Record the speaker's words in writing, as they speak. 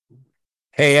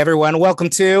Hey everyone, welcome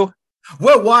to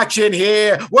We're watching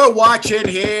here. We're watching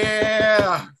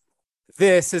here.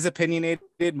 This is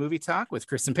Opinionated Movie Talk with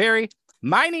Chris and Perry.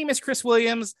 My name is Chris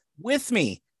Williams. With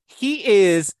me, he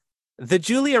is the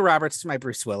Julia Roberts to my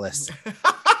Bruce Willis,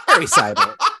 Perry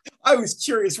Seibert. I was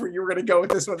curious where you were going to go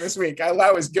with this one this week.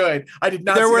 That was good. I did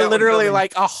not. There see were that one literally coming.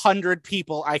 like 100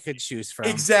 people I could choose from.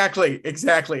 Exactly.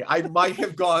 I might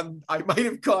have gone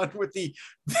with the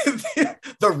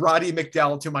Roddy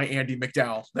McDowell to my Andy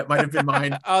McDowell. That might have been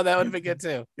mine. Oh, that would have been good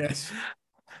too. Yes.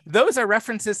 Those are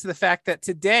references to the fact that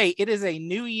today it is a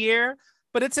new year,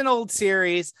 but it's an old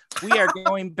series. We are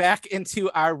going back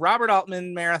into our Robert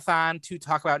Altman marathon to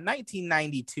talk about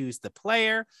 1992's The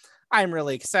Player. I'm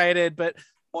really excited, but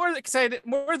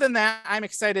more than that, I'm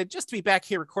excited just to be back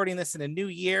here recording this in a new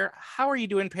year. How are you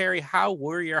doing, Perry? How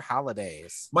were your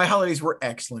holidays? My holidays were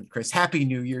excellent, Chris. Happy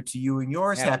New Year to you and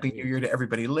yours. Happy New Year to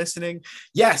everybody listening.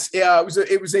 Yes,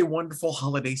 it was a wonderful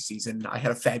holiday season. I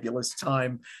had a fabulous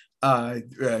time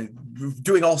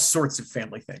doing all sorts of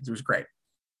family things. It was great.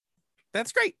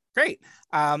 That's great.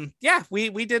 Yeah,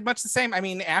 we did much the same. I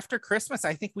mean, after Christmas,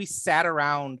 I think we sat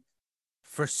around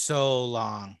for so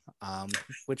long,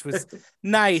 which was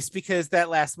nice because that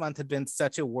last month had been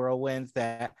such a whirlwind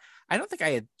that I don't think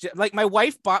I had, like, my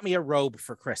wife bought me a robe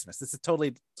for Christmas. This is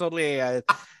totally a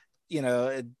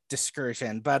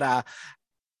discursion, but I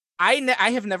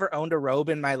have never owned a robe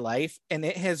in my life, and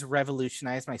it has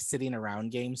revolutionized my sitting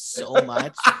around game so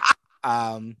much.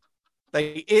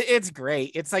 It's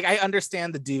great. It's like I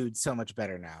understand the dude so much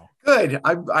better now. Good.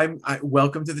 I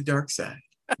welcome to the dark side.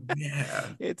 Yeah,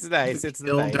 it's nice. It's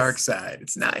the nice. Dark side.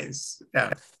 It's nice.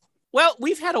 Yeah. Well,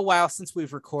 we've had a while since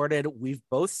we've recorded. We've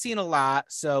both seen a lot,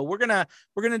 so we're gonna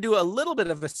do a little bit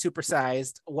of a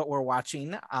supersized what we're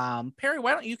watching. Perry,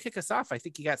 why don't you kick us off? I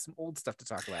think you got some old stuff to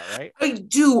talk about, right? I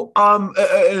do.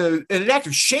 An act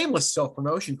of shameless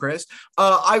self-promotion, Chris.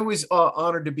 I was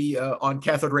honored to be on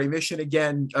Cathode Ray Mission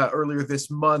again earlier this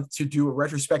month to do a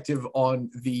retrospective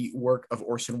on the work of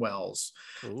Orson Welles,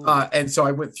 and so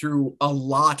I went through a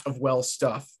lot of Welles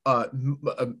stuff.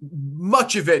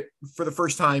 Much of it for the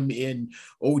first time in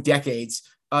decades,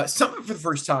 some of it for the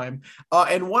first time,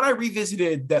 and one I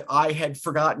revisited that I had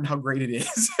forgotten how great it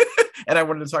is and I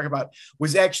wanted to talk about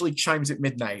was actually Chimes at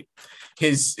Midnight,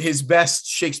 his best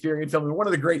Shakespearean film, and one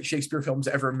of the great Shakespeare films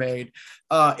ever made.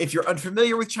 If you're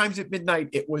unfamiliar with Chimes at Midnight,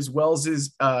 it was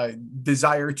Welles's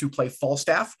desire to play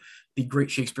Falstaff, the great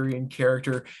Shakespearean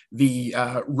character, the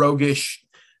roguish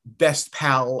best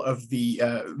pal of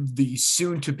the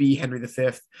soon-to-be Henry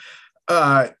V.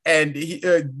 And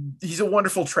he's a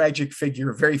wonderful, tragic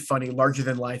figure, very funny, larger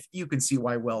than life. You can see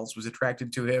why Welles was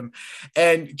attracted to him.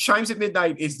 And Chimes at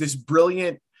Midnight is this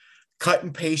brilliant cut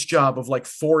and paste job of like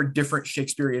 4 different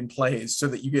Shakespearean plays so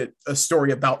that you get a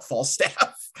story about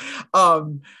Falstaff.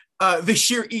 The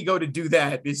sheer ego to do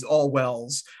that is all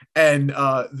Welles, and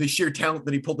the sheer talent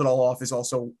that he pulled it all off is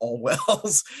also all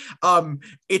Welles.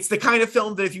 It's the kind of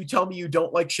film that if you tell me you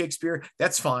don't like Shakespeare,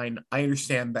 that's fine. I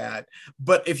understand that.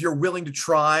 But if you're willing to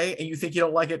try and you think you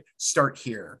don't like it, start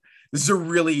here. This is a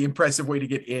really impressive way to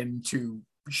get into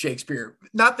Shakespeare.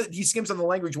 Not that he skims on the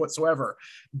language whatsoever,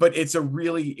 but it's a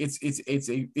really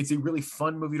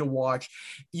fun movie to watch.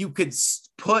 You could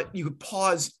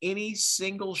pause any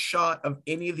single shot of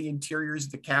any of the interiors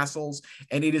of the castles,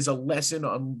 and it is a lesson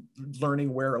on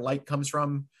learning where light comes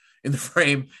from in the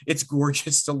frame. It's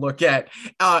gorgeous to look at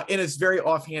in a very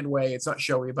offhand way. It's not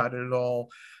showy about it at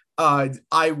all. I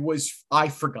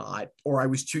forgot, or I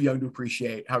was too young to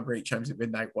appreciate how great Chimes at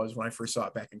Midnight was when I first saw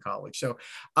it back in college. So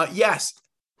yes,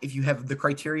 if you have the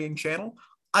Criterion channel,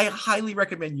 I highly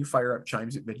recommend you fire up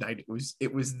Chimes at Midnight.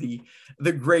 It was the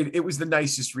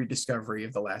nicest rediscovery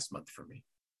of the last month for me.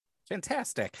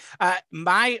 Fantastic.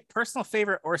 My personal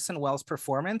favorite Orson Welles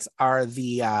performance are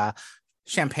the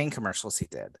champagne commercials he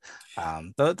did.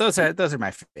 Those are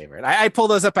my favorite. I pull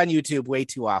those up on YouTube way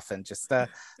too often. Just the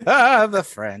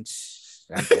French.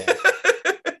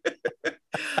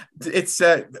 It's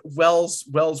Welles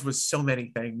was so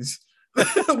many things.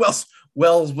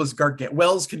 Welles was gargantuan.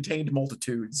 Welles contained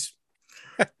multitudes.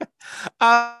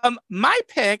 My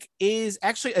pick is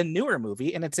actually a newer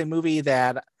movie, and it's a movie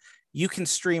that you can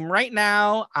stream right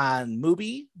now on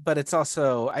Mubi, but it's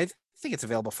also, I think it's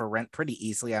available for rent pretty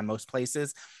easily on most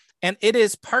places. And it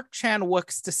is Park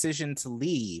Chan-wook's Decision to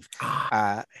Leave.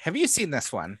 Have you seen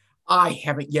this one? I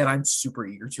haven't yet. I'm super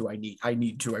eager to. I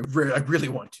need to. I really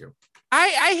want to.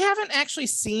 I haven't actually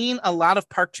seen a lot of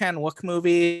Park Chan-wook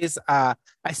movies. I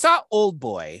saw Old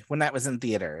Boy when that was in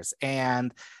theaters,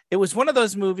 and it was one of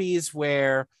those movies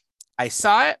where I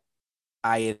saw it,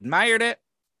 I admired it,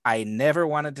 I never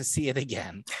wanted to see it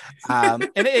again. And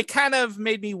it kind of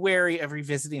made me wary of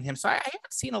revisiting him. So I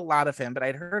haven't seen a lot of him, but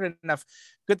I'd heard enough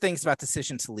good things about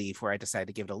Decision to Leave where I decided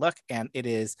to give it a look. And it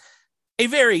is a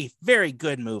very, very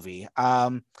good movie.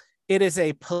 It is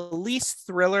a police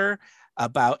thriller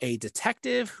about a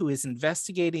detective who is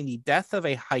investigating the death of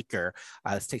a hiker.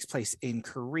 This takes place in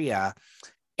Korea.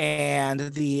 And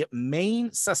the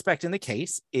main suspect in the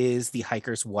case is the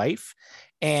hiker's wife.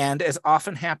 And as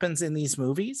often happens in these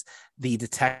movies, the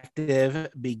detective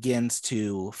begins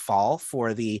to fall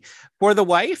for the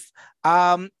wife.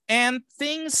 And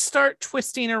things start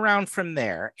twisting around from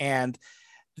there. And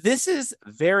this is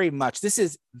very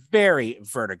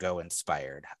Vertigo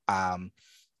inspired.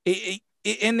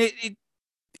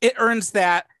 It earns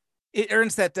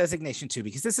that designation too,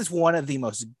 because this is one of the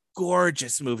most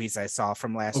gorgeous movies I saw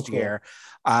from last year.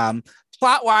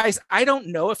 Plot wise, I don't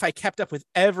know if I kept up with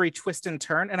every twist and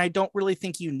turn, and I don't really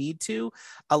think you need to.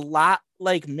 A lot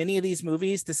like many of these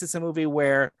movies, this is a movie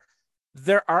where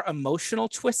there are emotional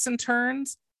twists and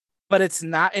turns, but it's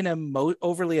not an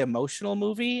overly emotional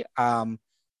movie.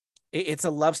 It's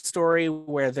a love story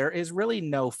where there is really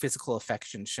no physical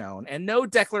affection shown and no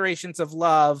declarations of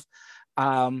love.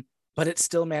 But it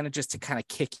still manages to kind of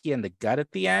kick you in the gut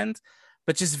at the end.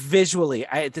 But just visually,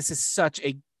 this is such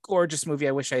a gorgeous movie.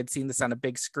 I wish I had seen this on a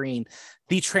big screen.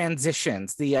 The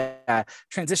transitions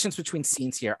between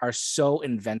scenes here are so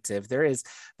inventive. There is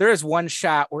one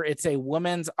shot where it's a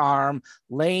woman's arm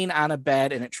laying on a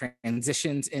bed and it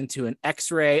transitions into an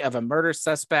X-ray of a murder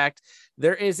suspect.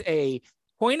 There is a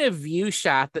point of view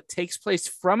shot that takes place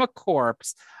from a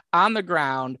corpse on the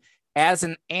ground as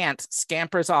an ant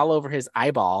scampers all over his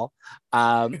eyeball.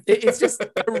 It's just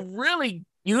a really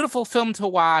beautiful film to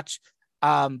watch.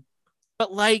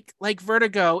 But like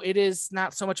Vertigo, it is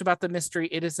not so much about the mystery.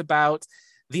 It is about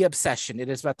the obsession. It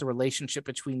is about the relationship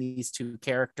between these two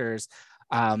characters.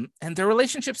 And their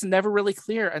relationship's never really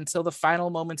clear until the final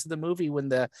moments of the movie, when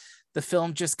the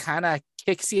film just kind of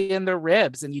kicks you in the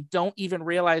ribs and you don't even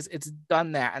realize it's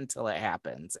done that until it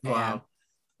happens. Wow. And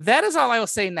that is all I will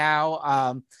say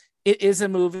now. It is a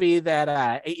movie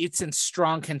that it's in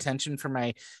strong contention for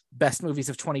my best movies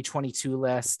of 2022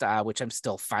 list, which I'm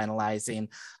still finalizing.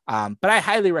 But I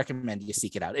highly recommend you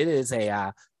seek it out. It is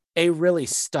a really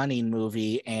stunning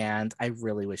movie, and I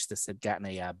really wish this had gotten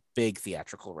a big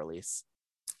theatrical release.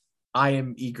 I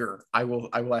am eager. I will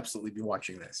absolutely be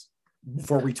watching this.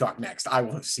 Before we talk next, I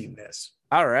will have seen this.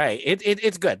 All right.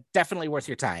 It's good. Definitely worth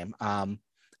your time. And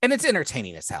it's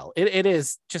entertaining as hell. It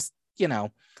is just,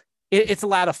 it's a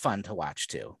lot of fun to watch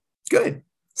too. Good.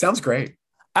 Sounds great.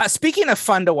 Speaking of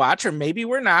fun to watch, or maybe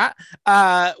we're not,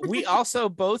 we also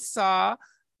both saw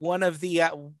one of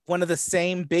the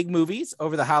same big movies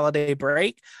over the holiday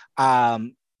break.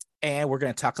 And we're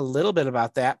going to talk a little bit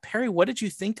about that. Perry, what did you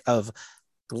think of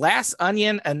Glass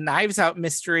Onion, a Knives Out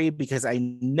mystery? Because I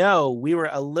know we were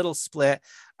a little split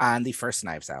on the first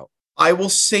Knives Out. I will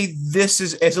say this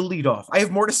as a lead off. I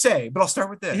have more to say, but I'll start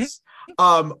with this.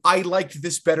 I liked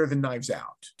this better than Knives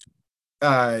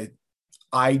Out.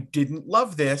 I didn't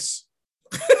love this,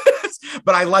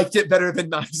 but I liked it better than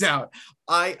Knives Out.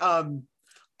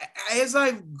 As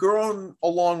I've grown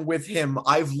along with him,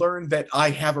 I've learned that I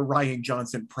have a Rian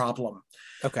Johnson problem.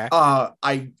 Okay.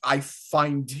 I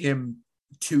find him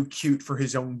too cute for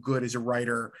his own good as a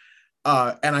writer.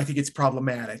 And I think it's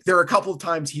problematic. There are a couple of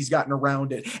times he's gotten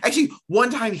around it. Actually, one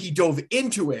time he dove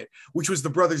into it, which was The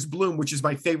Brothers Bloom, which is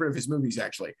my favorite of his movies,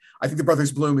 actually. I think The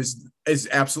Brothers Bloom is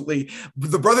absolutely...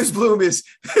 The Brothers Bloom is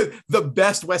the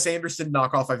best Wes Anderson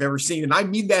knockoff I've ever seen. And I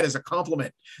mean that as a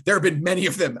compliment. There have been many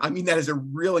of them. I mean that as a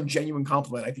real and genuine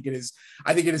compliment. I think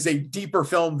it is a deeper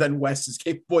film than Wes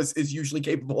is usually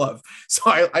capable of. So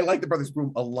I like The Brothers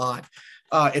Bloom a lot.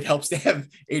 It helps to have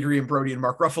Adrian Brody and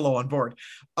Mark Ruffalo on board.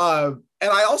 And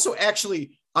I also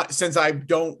actually, since I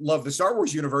don't love the Star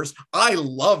Wars universe, I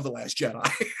love The Last Jedi.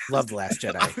 Love The Last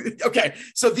Jedi. Okay,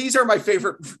 so these are my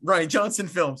favorite Rian Johnson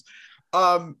films.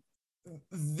 My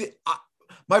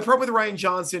problem with Rian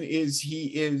Johnson is he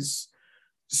is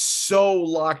so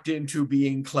locked into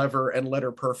being clever and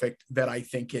letter perfect that I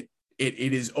think it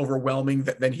is overwhelming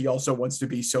that then he also wants to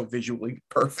be so visually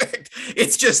perfect.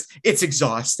 It's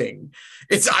exhausting.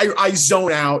 I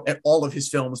zone out at all of his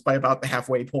films by about the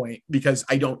halfway point because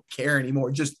I don't care anymore.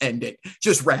 Just end it.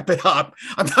 Just wrap it up.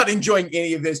 I'm not enjoying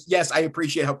any of this. Yes, I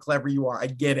appreciate how clever you are. I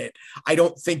get it. I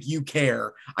don't think you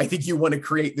care. I think you want to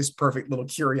create this perfect little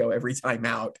curio every time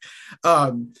out.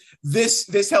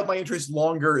 This held my interest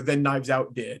longer than Knives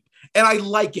Out did. And I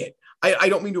like it. I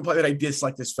don't mean to imply that I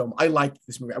dislike this film. I like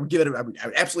this movie. I would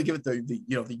absolutely give it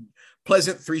the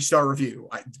pleasant 3-star review.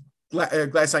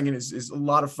 Glass Onion is a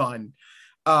lot of fun.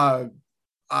 Uh,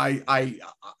 I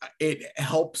it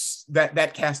helps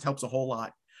that cast helps a whole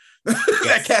lot.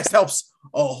 That cast helps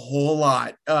a whole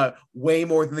lot, way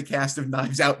more than the cast of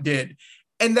Knives Out did,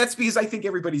 and that's because I think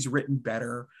everybody's written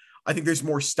better. I think there's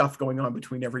more stuff going on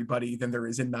between everybody than there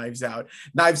is in Knives Out.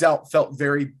 Knives Out felt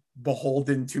very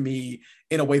beholden to me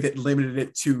in a way that limited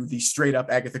it to the straight up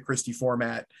Agatha Christie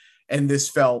format, and this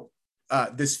felt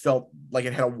like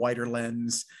it had a wider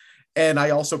lens. And I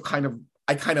also kind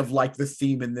of like the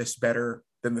theme in this better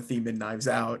than the theme in Knives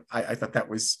Out. I thought that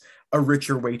was a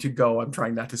richer way to go. I'm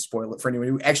trying not to spoil it for anyone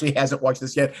who actually hasn't watched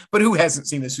this yet, but who hasn't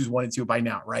seen this, who's wanted to by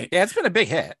now, right? Yeah, it's been a big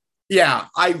hit. Yeah,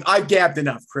 I've gabbed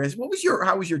enough, Chris.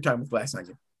 How was your time with Glass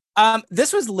Onion?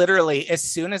 This was literally as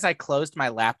soon as I closed my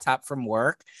laptop from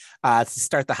work to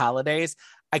start the holidays.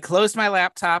 I closed my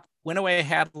laptop, went away,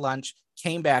 had lunch,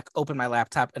 came back, opened my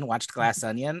laptop, and watched Glass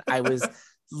Onion. I was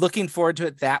looking forward to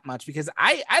it that much because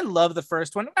I love the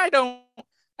first one. I don't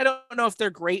know if they're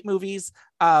great movies,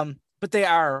 but they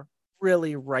are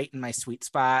really right in my sweet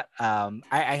spot. I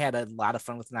had a lot of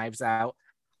fun with Knives Out.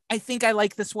 I think I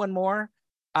like this one more.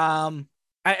 And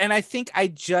I think I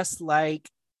just like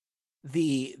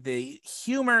the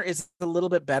humor is a little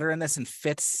bit better in this and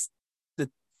fits the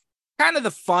kind of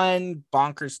the fun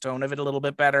bonkers tone of it a little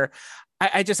bit better.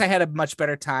 I had a much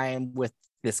better time with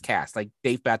this cast, like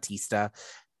Dave Bautista.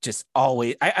 Just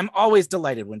always, I'm always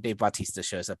delighted when Dave Bautista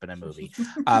shows up in a movie.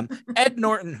 Ed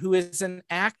Norton, who is an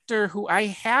actor who I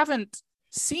haven't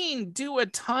seen do a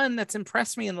ton that's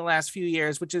impressed me in the last few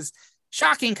years, which is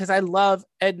shocking because I love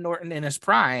Ed Norton in his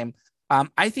prime.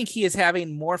 I think he is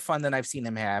having more fun than I've seen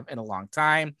him have in a long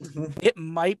time. Mm-hmm. It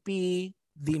might be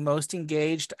the most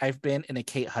engaged I've been in a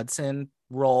Kate Hudson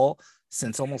role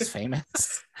since Almost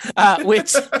Famous,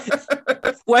 which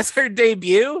was her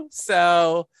debut.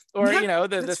 So, or, yeah,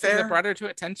 the thing that brought her to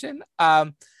attention.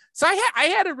 So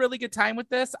I had a really good time with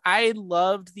this. I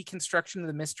loved the construction of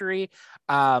the mystery.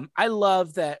 I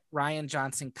love that Rian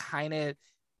Johnson kind of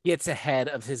gets ahead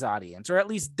of his audience, or at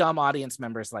least dumb audience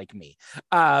members like me.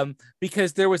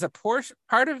 Because there was a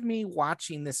part of me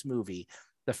watching this movie,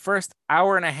 the first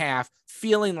hour and a half,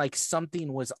 feeling like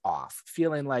something was off,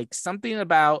 feeling like something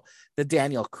about the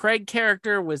Daniel Craig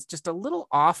character was just a little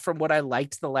off from what I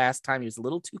liked the last time. He was a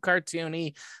little too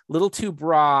cartoony, a little too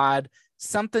broad.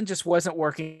 Something just wasn't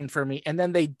working for me. And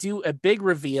then they do a big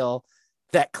reveal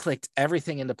that clicked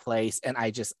everything into place. And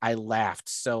I laughed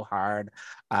so hard.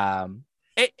 I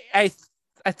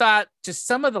thought just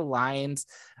some of the lines,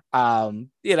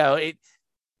 Benoit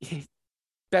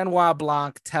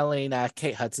Blanc telling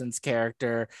Kate Hudson's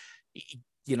character,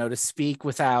 to speak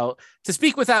without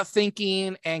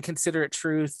thinking and consider it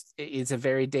truth is a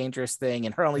very dangerous thing.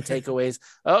 And her only takeaways,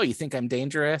 oh, you think I'm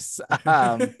dangerous?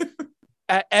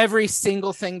 Every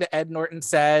single thing that Ed Norton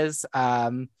says,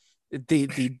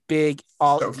 the big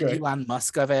Elon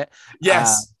Musk of it.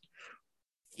 Yes.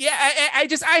 Yeah,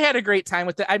 I had a great time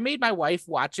with it. I made my wife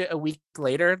watch it a week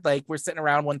later. Like, we're sitting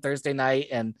around one Thursday night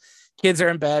and kids are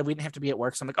in bed. We didn't have to be at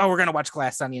work. So I'm like, oh, we're going to watch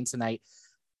Glass Onion tonight.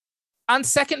 On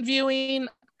second viewing,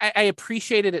 I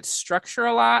appreciated its structure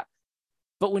a lot.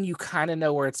 But when you kind of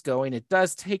know where it's going, it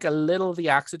does take a little of the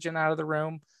oxygen out of the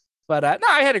room. But no,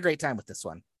 I had a great time with this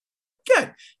one.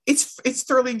 Good. It's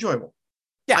thoroughly enjoyable.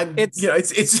 Yeah, it's good.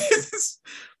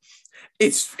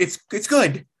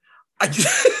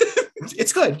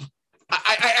 It's good.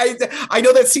 I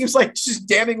know that seems like just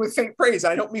damning with faint praise.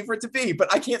 I don't mean for it to be,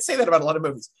 but I can't say that about a lot of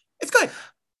movies. It's good.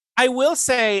 I will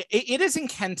say it is in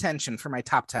contention for my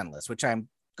top 10 list, which I'm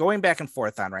going back and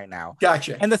forth on right now.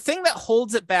 Gotcha. And the thing that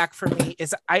holds it back for me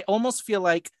is I almost feel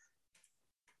like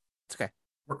it's okay.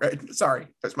 Sorry,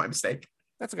 that's my mistake.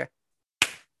 That's okay.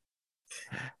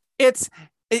 It's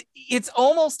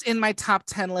almost in my top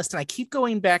 10 list, and I keep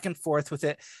going back and forth with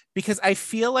it because I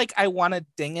feel like I want to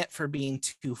ding it for being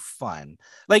too fun.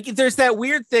 Like, there's that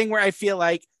weird thing where I feel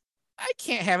like I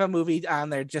can't have a movie on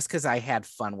there just because I had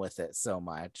fun with it so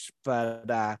much.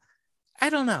 But I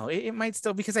don't know. It might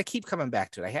still, because I keep coming back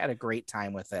to it. I had a great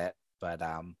time with it, but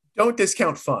don't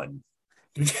discount fun.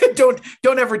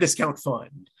 don't ever discount fun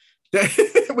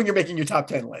when you're making your top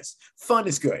 10 list. Fun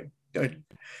is good.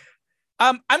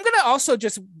 I'm going to also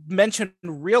just mention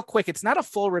real quick, it's not a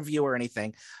full review or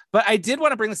anything, but I did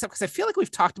want to bring this up because I feel like we've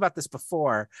talked about this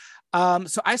before.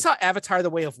 So I saw Avatar: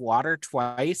 The Way of Water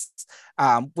twice,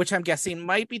 which I'm guessing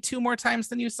might be 2 more times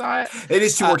than you saw it. It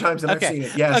is 2 more times than I've seen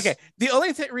it, yes. Okay. The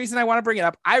only reason I want to bring it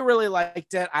up, I really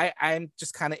liked it. I'm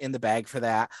just kind of in the bag for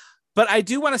that. But I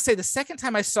do want to say the second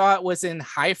time I saw it was in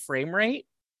high frame rate.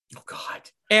 Oh,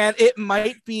 God. And it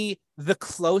might be the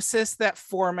closest that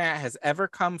format has ever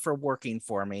come for working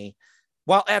for me,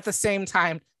 while at the same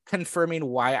time confirming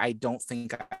why I don't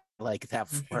think I like that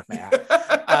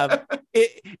format.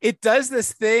 It does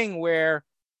this thing where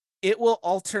it will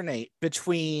alternate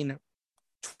between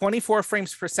 24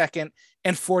 frames per second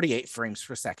and 48 frames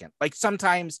per second. Like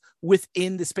sometimes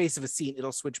within the space of a scene,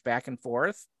 it'll switch back and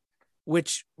forth,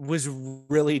 which was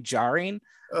really jarring.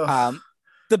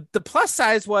 The plus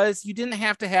size was you didn't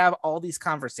have to have all these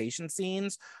conversation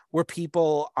scenes where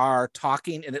people are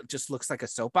talking and it just looks like a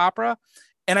soap opera.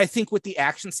 And I think with the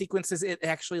action sequences, it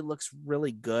actually looks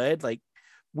really good. Like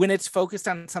when it's focused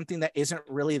on something that isn't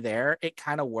really there, it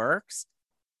kind of works.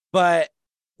 But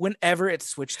whenever it's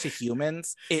switched to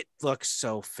humans, it looks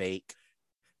so fake.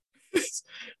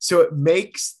 So it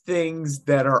makes things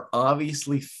that are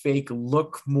obviously fake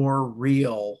look more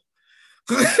real.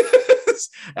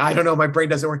 I don't know. My brain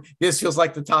doesn't work. This feels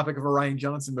like the topic of a Rian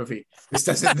Johnson movie.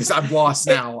 I'm lost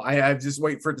now. I just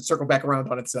wait for it to circle back around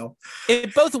on itself.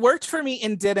 It both worked for me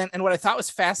and didn't. And what I thought was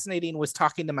fascinating was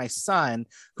talking to my son,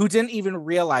 who didn't even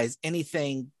realize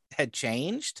anything had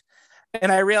changed.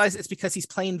 And I realized it's because he's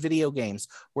playing video games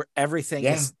where everything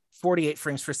is 48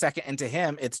 frames per second. And to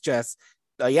him, it's just,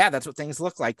 that's what things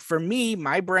look like. For me,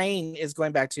 my brain is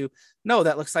going back to, no,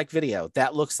 that looks like video.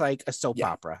 That looks like a soap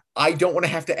opera. I don't want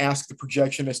to have to ask the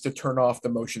projectionist to turn off the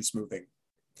motion smoothing.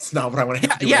 It's not what I want to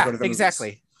have to do. Yeah, exactly.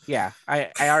 Movies. Yeah, I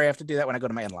already have to do that when I go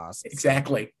to my in-laws.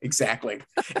 Exactly.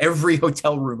 Every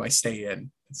hotel room I stay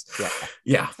in.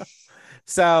 Yeah.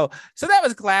 So that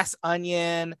was Glass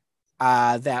Onion.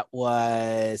 That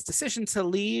was Decision to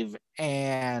Leave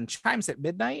and Chimes at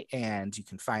Midnight, and you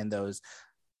can find those.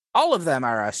 All of them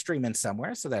are streaming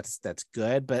somewhere, so that's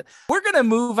good. But we're going to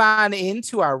move on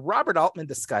into our Robert Altman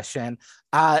discussion.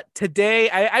 Today,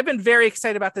 I've been very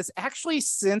excited about this. Actually,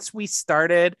 since we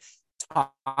started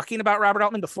talking about Robert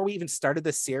Altman, before we even started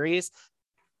this series,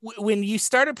 when you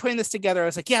started putting this together, I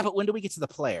was like, yeah, but when do we get to The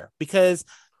Player? Because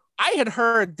I had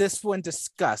heard this one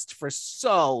discussed for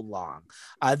so long.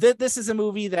 This is a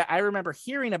movie that I remember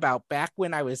hearing about back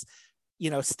when I was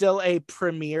still a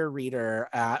Premiere reader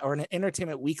or an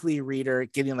Entertainment Weekly reader,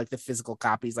 getting like the physical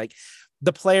copies. Like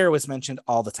The Player was mentioned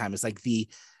all the time. It's like the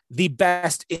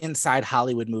best inside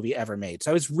Hollywood movie ever made.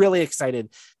 So I was really excited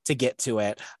to get to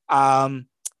it. And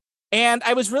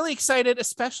I was really excited,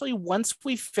 especially once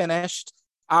we finished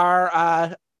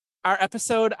our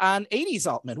episode on 80s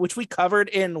Altman, which we covered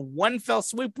in one fell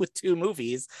swoop with two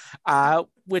movies,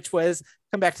 which was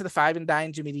Come Back to the Five and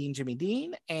Dine, Jimmy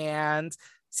Dean, and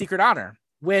Secret Honor,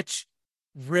 which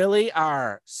really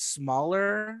are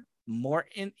smaller, more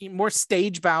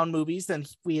stage-bound movies than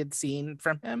we had seen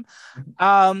from him.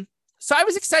 So I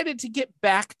was excited to get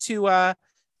back to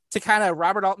kind of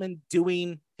Robert Altman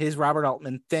doing his Robert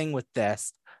Altman thing with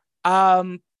this. I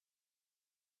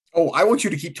want you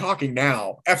to keep talking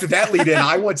now. After that lead in,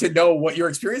 I want to know what your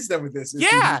experience then with this is.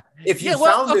 If you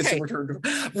found this and returned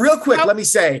to real quick, let me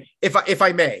say, if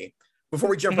I may, before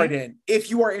we jump right in, if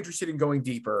you are interested in going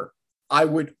deeper, I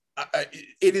would.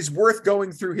 It is worth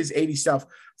going through his 80 stuff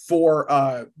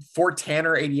for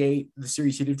Tanner 88, the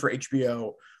series he did for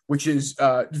HBO, which is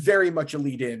very much a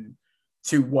lead in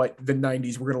to what the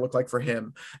 90s were going to look like for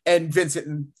him, and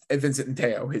Vincent and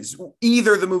Theo, his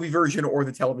either the movie version or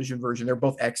the television version. They're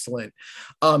both excellent,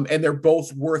 and they're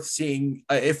both worth seeing.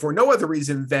 If for no other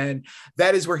reason than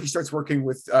that is where he starts working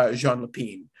with Jean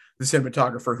Lapine, the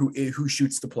cinematographer who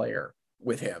shoots The Player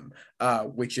with him,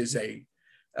 which is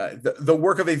the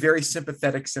work of a very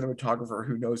sympathetic cinematographer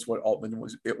who knows what Altman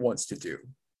wants to do.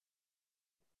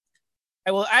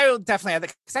 I will definitely have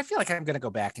that, because I feel like I'm going to go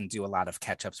back and do a lot of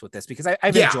catch-ups with this, because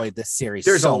I've enjoyed this series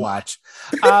so much.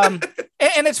 And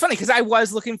it's funny because I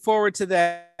was looking forward to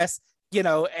this,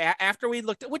 after we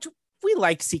looked at, which we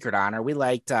liked Secret Honor. We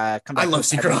liked Come Back. I love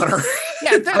Secret Honor.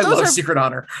 Yeah, I love Secret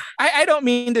Honor. I don't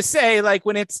mean to say like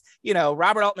when it's,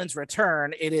 Robert Altman's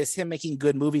return, it is him making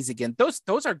good movies again.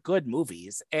 Those are good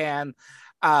movies. And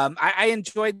I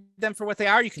enjoyed them for what they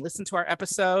are. You can listen to our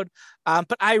episode.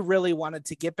 But I really wanted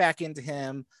to get back into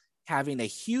him having a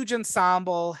huge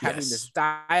ensemble, having this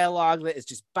dialogue that is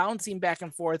just bouncing back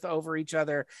and forth over each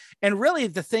other. And really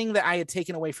the thing that I had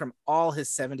taken away from all his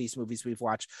 70s movies we've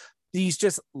watched, these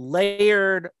just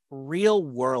layered real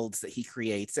worlds that he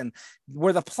creates, and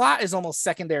where the plot is almost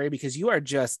secondary because you are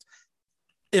just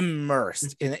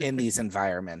immersed in these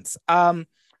environments. And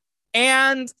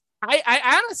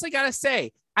I honestly gotta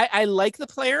say, I like The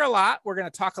Player a lot. We're going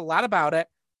to talk a lot about it.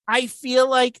 I feel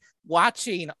like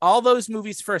watching all those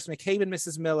movies first, McCabe and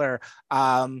Mrs. Miller,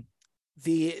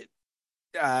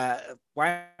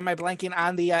 why am I blanking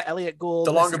on the Elliot Gould?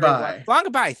 The Long Goodbye. Long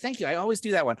Goodbye. Thank you. I always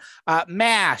do that one.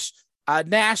 MASH,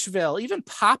 Nashville, even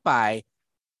Popeye.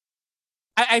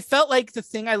 I felt like the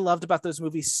thing I loved about those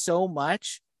movies so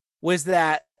much was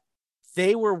that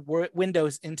they were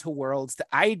windows into worlds that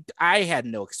I had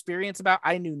no experience about.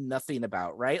 I knew nothing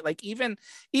about, right? Like even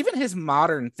his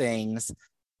modern things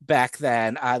back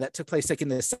then that took place like in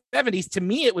the 70s, to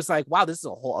me it was like, wow, this is a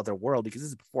whole other world, because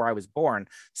this is before I was born.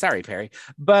 Sorry, Perry.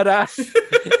 But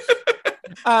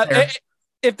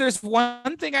if there's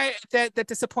one thing that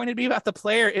disappointed me about The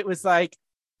Player, it was like,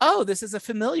 oh, this is a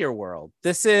familiar world.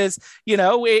 This is, in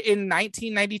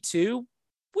 1992,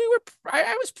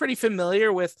 I was pretty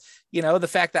familiar with, the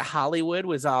fact that Hollywood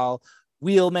was all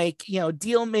deal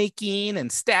making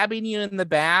and stabbing you in the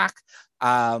back.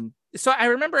 So I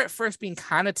remember at first being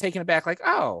kind of taken aback, like,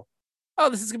 oh,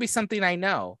 this is gonna be something I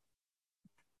know.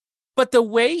 But the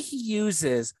way he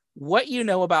uses what you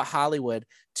know about Hollywood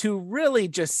to really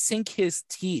just sink his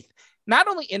teeth, not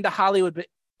only into Hollywood, but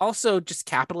also just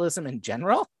capitalism in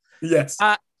general. Yes.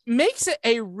 Makes it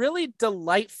a really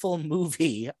delightful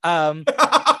movie. Full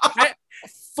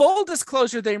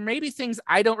disclosure, there may be things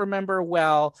I don't remember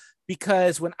well,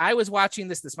 because when I was watching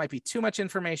this might be too much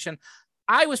information.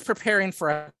 I was preparing for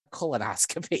a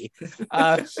colonoscopy,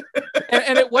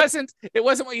 and it wasn't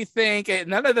what you think.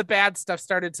 None of the bad stuff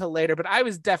started till later, but I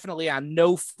was definitely on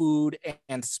no food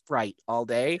and Sprite all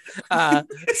day.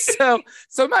 So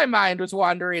my mind was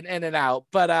wandering in and out.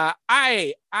 But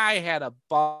I had a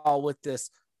ball with this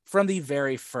from the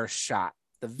very first shot,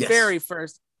 very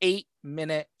first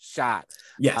 8-minute shot.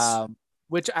 Yes,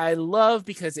 which I love,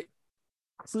 because it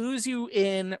clues you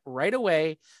in right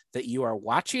away that you are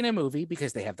watching a movie,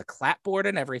 because they have the clapboard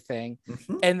and everything.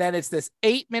 Mm-hmm. And then it's this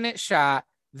 8-minute shot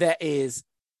that is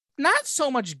not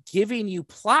so much giving you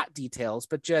plot details,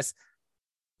 but just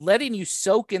letting you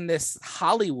soak in this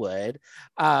Hollywood,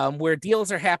 where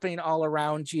deals are happening all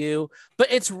around you.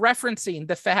 But it's referencing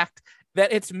the fact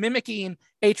that it's mimicking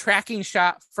a tracking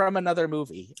shot from another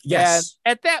movie. Yes.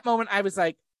 And at that moment, I was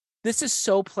like, this is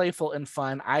so playful and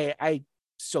fun. I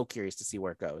so curious to see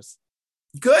where it goes.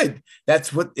 Good.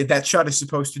 That's what that shot is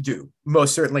supposed to do,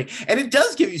 most certainly. And it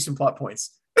does give you some plot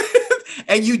points.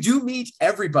 And you do meet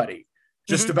everybody,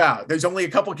 just about. There's only a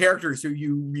couple characters who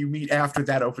you meet after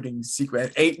that opening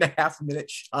sequence. 8.5-minute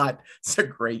shot. It's a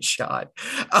great shot.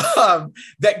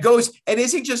 That goes, and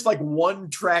isn't just like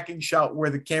one tracking shot where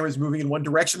the camera's moving in one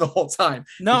direction the whole time.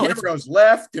 No, the camera goes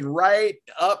left and right,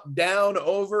 up, down,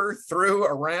 over, through,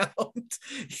 around.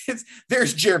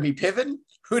 There's Jeremy Piven.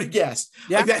 Who'd have guessed?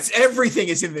 Yeah. Like, that's everything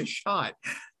is in this shot.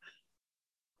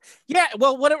 Yeah,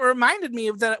 well, what it reminded me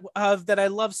of that I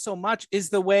love so much is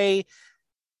the way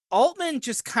Altman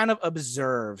just kind of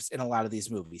observes in a lot of these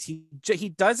movies. He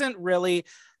doesn't really.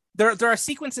 There are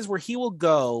sequences where he will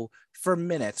go for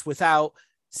minutes without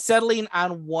settling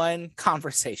on one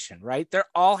conversation, right? They're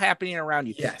all happening around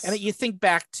you. Yes. And you think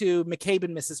back to McCabe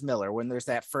and Mrs. Miller, when there's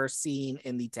that first scene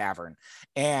in the tavern.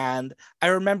 And I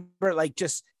remember, like,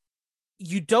 just,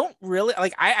 you don't really,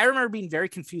 like, I remember being very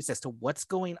confused as to what's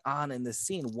going on in this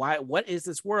scene. What is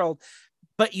this world?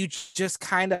 But you just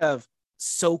kind of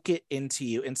soak it into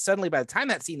you. And suddenly, by the time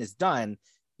that scene is done,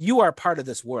 you are part of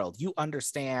this world. You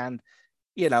understand,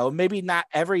 maybe not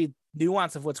every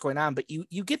nuance of what's going on, but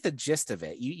you get the gist of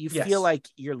it. You Yes. feel like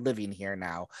you're living here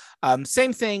now.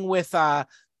 Same thing with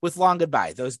Long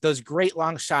Goodbye. Those great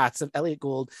long shots of Elliot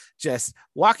Gould just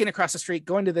walking across the street,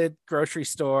 going to the grocery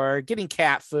store, getting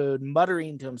cat food,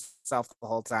 muttering to himself the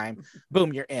whole time.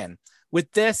 Boom, you're in.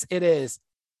 With this, it is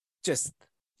just,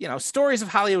 stories of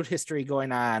Hollywood history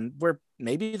going on, where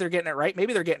maybe they're getting it right,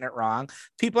 maybe they're getting it wrong.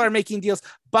 People are making deals.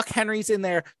 Buck Henry's in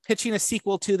there pitching a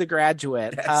sequel to The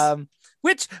Graduate, yes.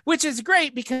 which is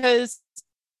great, because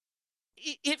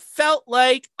it felt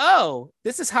like, oh,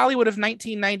 this is Hollywood of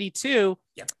 1992.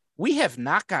 Yeah. We have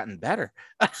not gotten better.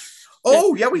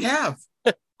 Oh, yeah, we have.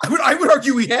 I would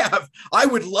argue we have. I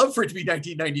would love for it to be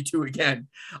 1992 again.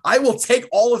 I will take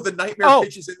all of the nightmare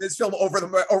pitches in this film over the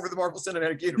Marvel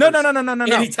Cinematic Universe. No.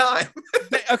 Anytime.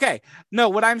 Okay. No,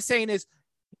 what I'm saying is,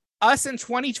 us in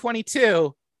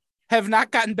 2022 have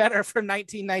not gotten better from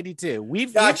 1992.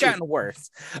 We've gotten worse.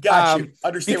 Got you.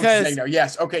 Understand what you're saying now.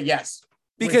 Yes. Okay. Yes.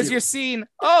 Because you're seeing,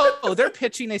 they're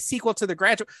pitching a sequel to The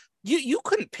Graduate. You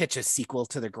couldn't pitch a sequel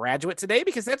to The Graduate today,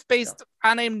 because that's based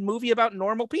on a movie about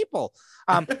normal people.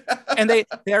 And they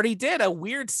already did a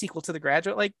weird sequel to The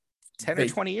Graduate like 10 or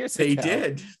 20 years ago. They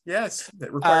did. Yes.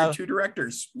 That required two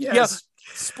directors. Yes. Yeah.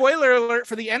 Spoiler alert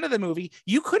for the end of the movie.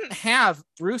 You couldn't have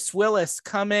Bruce Willis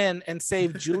come in and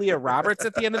save Julia Roberts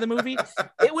at the end of the movie.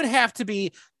 It would have to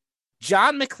be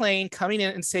John McClane coming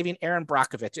in and saving Aaron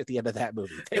Brockovich at the end of that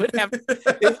movie. It would have to be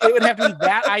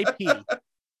that IP.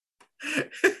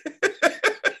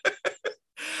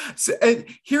 So, and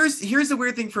here's the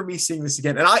weird thing for me seeing this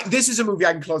again. And this is a movie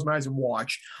I can close my eyes and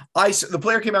watch. The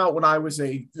Player came out when I was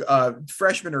a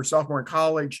freshman or sophomore in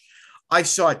college. I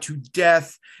saw it to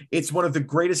death. It's one of the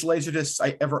greatest laserdiscs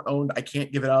I ever owned. I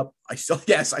can't give it up. I still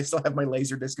have my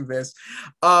laserdisc of this.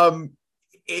 And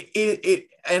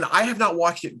I have not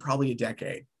watched it in probably a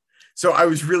decade. So I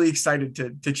was really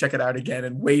excited to check it out again,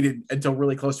 and waited until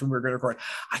really close when we were going to record.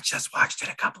 I just watched it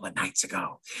a couple of nights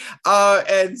ago.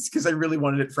 And because I really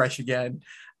wanted it fresh again.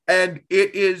 And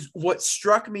it is, what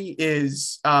struck me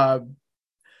is, I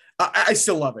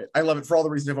still love it. I love it for all the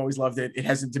reasons I've always loved it. It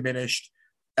hasn't diminished.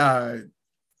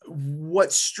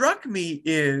 What struck me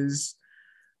is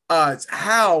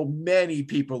how many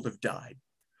people have died.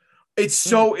 It's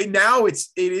so, and now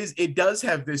it does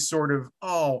have this sort of,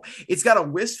 it's got a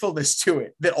wistfulness to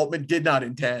it that Altman did not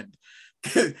intend,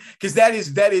 because that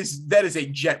is a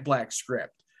jet black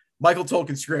script. Michael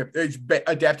Tolkin's script,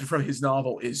 adapted from his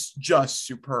novel, is just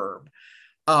superb.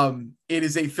 It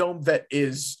is a film that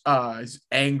is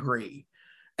angry.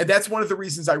 And that's one of the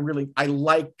reasons I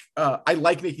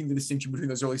like making the distinction between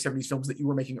those early 70s films that you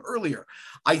were making earlier.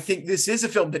 I think this is a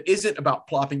film that isn't about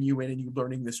plopping you in and you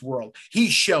learning this world.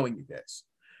 He's showing you this.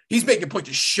 He's making a point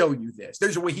to show you this.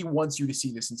 There's a way he wants you to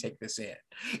see this and take this in.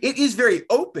 It is very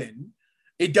open.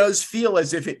 It does feel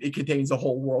as if it contains a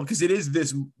whole world, because it is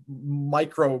this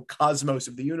microcosmos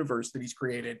of the universe that he's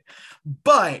created.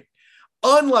 But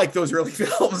unlike those early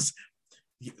films,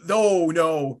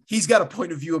 no, he's got a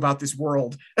point of view about this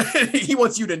world. He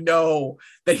wants you to know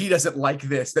that he doesn't like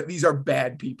this, that these are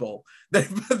bad people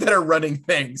that are running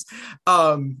things.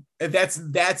 And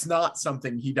that's not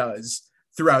something he does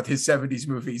throughout his 70s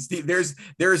movies.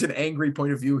 There's an angry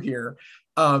point of view here.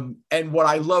 And what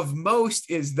I love most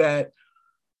is that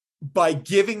by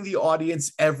giving the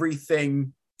audience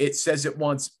everything it says it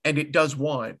wants, and it does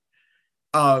want,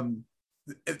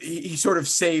 he sort of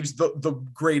saves the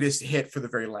greatest hit for the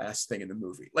very last thing in the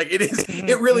movie. Like,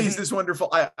 it really is this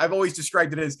wonderful, I've always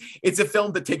described it as, it's a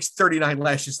film that takes 39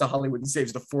 lashes to Hollywood and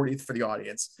saves the 40th for the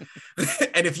audience.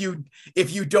 And if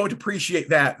you don't appreciate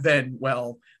that, then,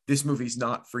 well, this movie's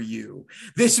not for you.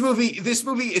 This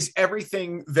movie is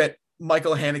everything that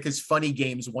Michael Haneke's Funny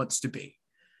Games wants to be.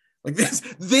 Like,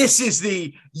 this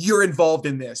is you're involved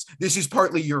in this. This is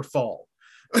partly your fault.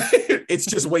 It's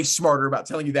just way smarter about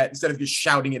telling you that instead of just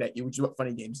shouting it at you, which is what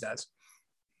Funny Games does.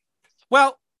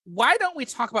 Well, why don't we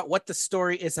talk about what the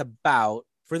story is about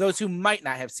for those who might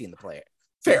not have seen The Player?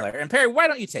 Fair. And Perry, why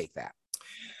don't you take that?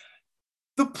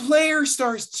 The Player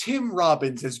stars Tim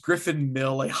Robbins as Griffin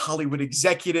Mill, a Hollywood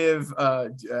executive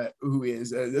who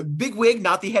is a bigwig,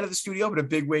 not the head of the studio, but a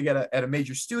bigwig at a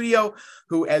major studio,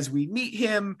 who, as we meet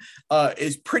him,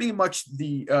 is pretty much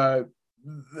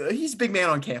he's a big man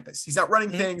on campus. He's not running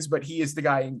things, but he is the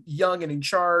guy young and in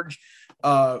charge,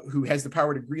 who has the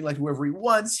power to greenlight whoever he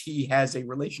wants. He has a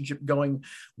relationship going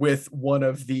with one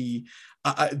of the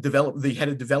head of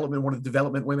development, one of the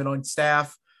development women on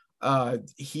staff.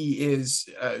 He is,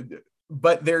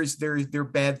 but there are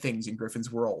bad things in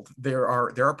Griffin's world. There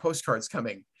are postcards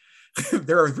coming.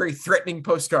 There are very threatening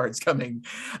postcards coming.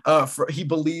 He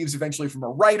believes eventually from a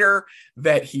writer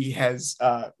that he has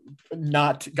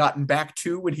not gotten back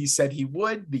to when he said he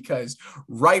would, because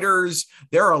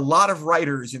there are a lot of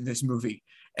writers in this movie,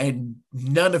 and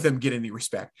none of them get any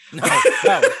respect.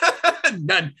 No.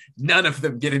 None of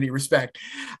them get any respect.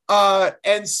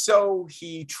 And so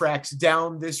he tracks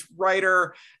down this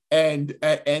writer and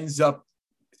ends up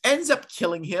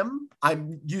killing him.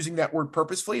 I'm using that word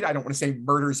purposefully. I don't want to say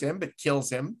murders him, but kills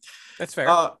him. That's fair.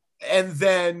 And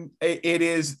then it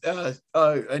is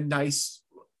a nice,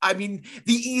 I mean,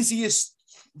 the easiest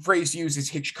phrase to use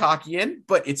is Hitchcockian,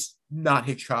 but it's not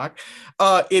Hitchcock.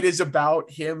 It is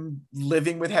about him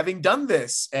living with having done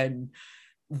this, and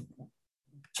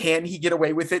can he get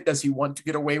away with it? Does he want to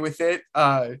get away with it?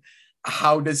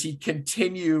 How does he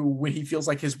continue when he feels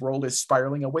like his world is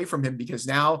spiraling away from him, because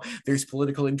now there's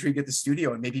political intrigue at the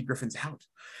studio and maybe Griffin's out?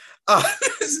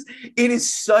 It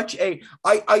is such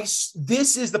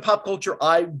this is the pop culture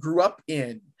I grew up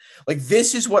in. Like,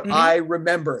 this is what I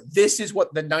remember. This is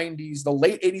what the 90s, the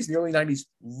late 80s, and the early 90s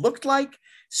looked like,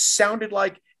 sounded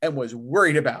like, and was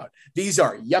worried about. These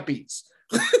are yuppies.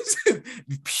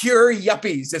 Pure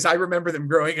yuppies, as I remember them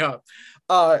growing up.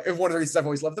 And one of the reasons I've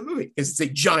always loved the movie is it's a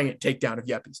giant takedown of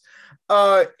yuppies.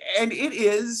 And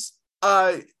it's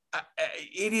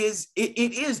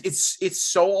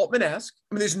so Altman-esque.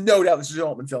 I mean, there's no doubt this is an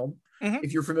Altman film,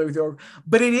 if you're familiar with the,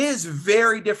 but it is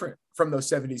very different from those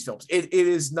 70s films. It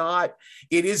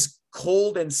is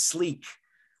cold and sleek,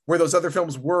 where those other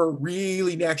films were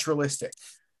really naturalistic.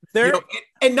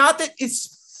 And not that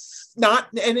it's not,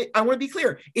 and I want to be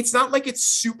clear, it's not like it's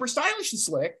super stylish and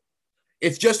slick.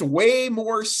 It's just way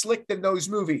more slick than those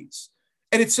movies.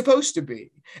 And it's supposed to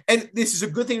be. And this is a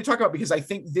good thing to talk about because I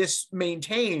think this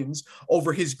maintains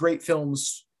over his great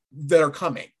films that are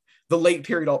coming. The late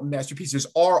period Altman masterpieces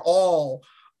are all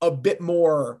a bit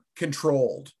more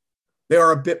controlled. They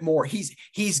are a bit more,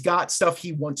 he's got stuff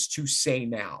he wants to say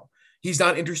now. He's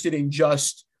not interested in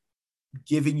just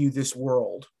giving you this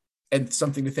world and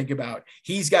something to think about.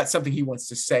 He's got something he wants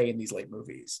to say in these late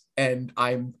movies. And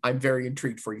I'm very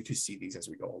intrigued for you to see these as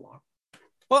we go along.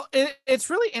 Well, it's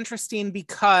really interesting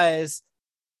because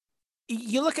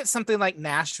you look at something like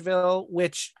Nashville,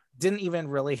 which didn't even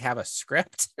really have a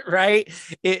script, right?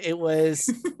 It was,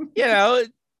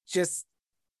 just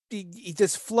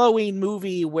this flowing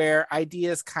movie where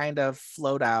ideas kind of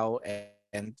float out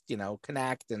and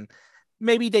connect, and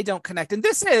maybe they don't connect. And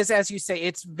this is, as you say,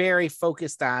 it's very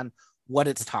focused on what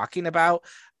it's talking about.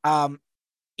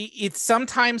 It's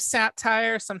sometimes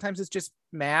satire, sometimes it's just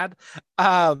mad.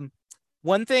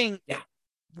 One thing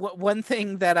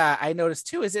that I noticed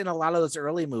too is in a lot of those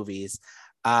early movies,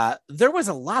 there was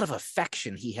a lot of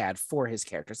affection he had for his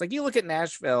characters. Like you look at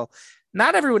Nashville,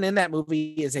 not everyone in that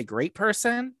movie is a great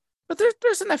person, but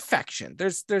there's an affection.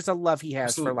 There's a love he has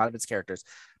Absolutely. for a lot of his characters.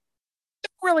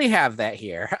 Don't really have that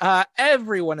here.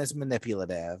 Everyone is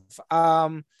manipulative.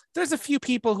 There's a few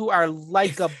people who are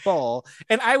likable,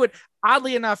 and I would,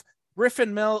 oddly enough,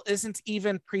 Griffin Mill isn't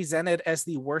even presented as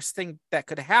the worst thing that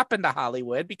could happen to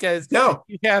Hollywood because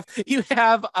you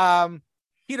have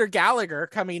Peter Gallagher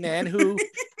coming in who,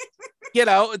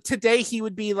 today he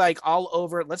would be like all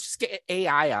over. Let's just get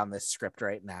AI on this script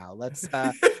right now. Let's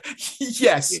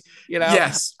yes.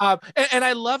 Yes. And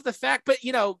I love the fact, but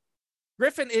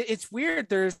Griffin, it's weird.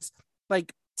 There's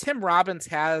like Tim Robbins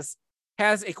has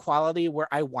a quality where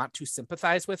I want to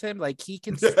sympathize with him. Like he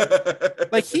can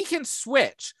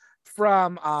switch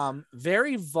from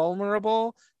very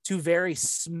vulnerable to very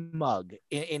smug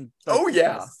in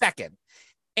a second.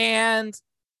 And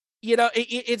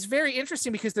it's very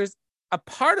interesting because there's a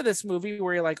part of this movie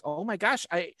where you're like, oh my gosh,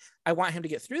 I want him to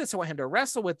get through this, I want him to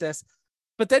wrestle with this.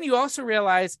 But then you also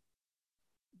realize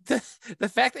the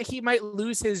fact that he might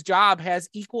lose his job has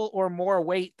equal or more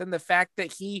weight than the fact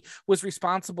that he was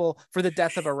responsible for the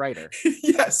death of a writer.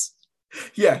 Yes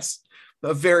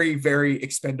A very, very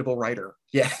expendable writer.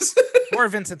 Yes. Or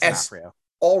Vincent D'Onofrio.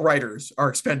 All writers are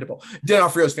expendable.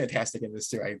 D'Onofrio is fantastic in this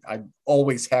too. I'm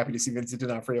always happy to see Vincent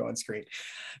D'Onofrio on screen.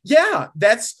 Yeah,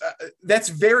 that's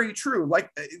very true. Like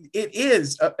it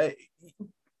is.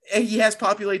 He has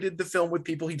populated the film with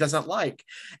people he doesn't like,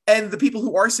 and the people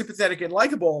who are sympathetic and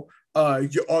likable,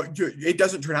 it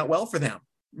doesn't turn out well for them.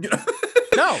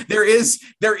 No, there is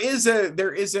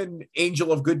an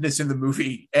angel of goodness in the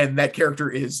movie, and that character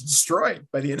is destroyed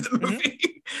by the end of the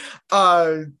movie.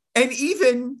 And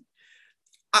even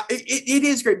it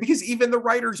is great because even the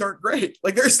writers aren't great.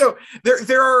 Like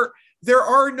there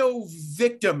are no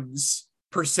victims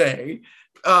per se.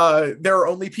 There are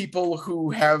only people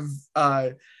who have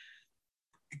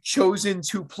chosen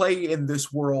to play in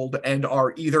this world and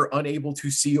are either unable to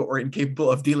see or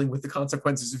incapable of dealing with the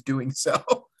consequences of doing so.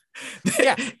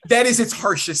 Yeah. That is its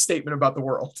harshest statement about the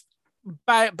world.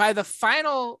 By the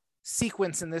final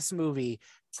sequence in this movie,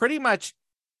 pretty much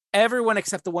everyone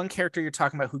except the one character you're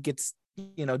talking about who gets,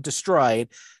 destroyed,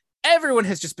 everyone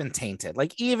has just been tainted.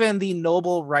 Like even the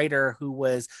noble writer who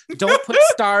was, don't put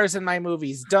stars in my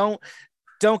movies, don't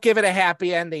give it a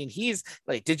happy ending. He's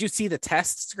like, did you see the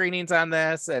test screenings on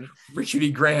this? And Richard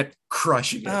E. Grant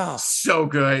crushing it. Oh. So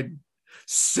good.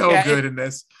 Good in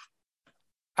this.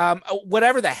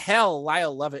 Whatever the hell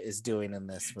Lyle Lovett is doing in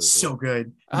this movie. So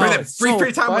good. Remember that brief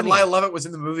period of time when Lyle Lovett was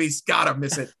in the movies? Gotta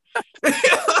miss it.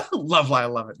 Love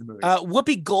Lyle Lovett in the movies.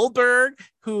 Whoopi Goldberg,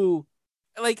 who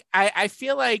I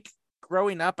feel like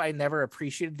growing up, I never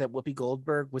appreciated that Whoopi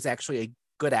Goldberg was actually a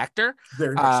good actor.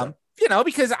 Very much so.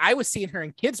 Because I was seeing her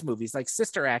in kids' movies like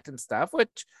Sister Act and stuff,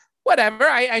 which, whatever,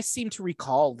 I seem to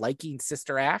recall liking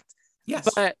Sister Act. Yes.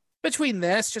 But between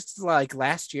this, just like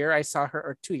last year, I saw her,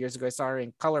 or 2 years ago, I saw her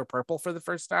in Color Purple for the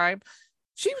first time.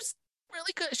 She was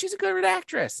really good. She's a good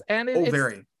actress. And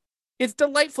it's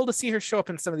delightful to see her show up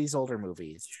in some of these older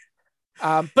movies.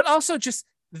 But also just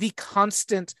the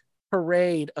constant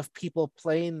parade of people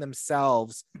playing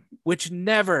themselves, which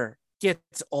never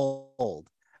gets old.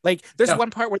 Like there's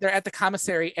one part where they're at the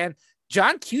commissary and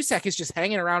John Cusack is just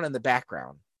hanging around in the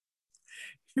background.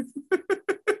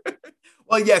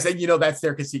 Well, yes, and that's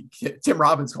there because Tim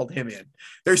Robbins called him in.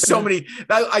 There's so many.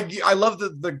 I love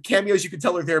the cameos. You can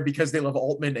tell are there because they love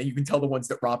Altman, and you can tell the ones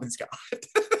that Robbins got.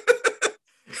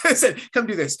 I said, come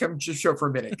do this, come just show up for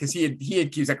a minute, because he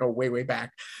had cues that go way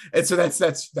back, and so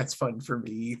that's fun for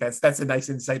me. That's a nice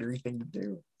insidery thing to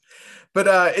do. But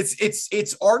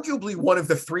it's arguably one of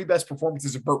the three best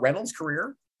performances of Burt Reynolds'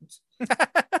 career.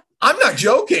 I'm not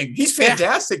joking. He's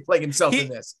fantastic playing himself in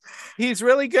this. He's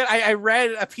really good. I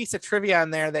read a piece of trivia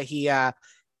on there that he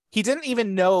didn't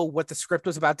even know what the script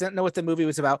was about, didn't know what the movie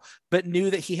was about, but knew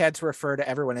that he had to refer to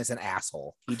everyone as an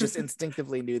asshole. He just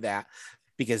instinctively knew that,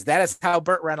 because that is how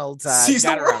Burt Reynolds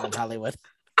got around in Hollywood.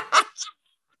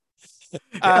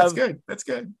 That's good. That's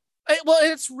good. Well,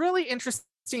 it's really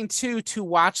interesting too to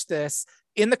watch this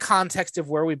in the context of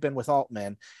where we've been with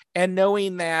Altman, and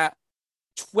knowing that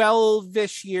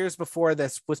 12-ish years before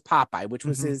this was Popeye, which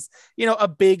was his, a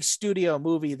big studio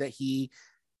movie that he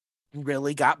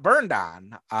really got burned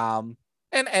on.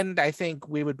 And I think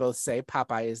we would both say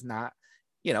Popeye is not,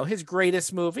 his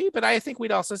greatest movie, but I think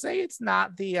we'd also say it's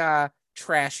not the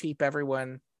trash heap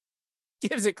everyone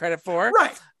gives it credit for.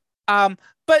 Right.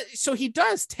 But so he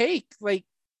does take like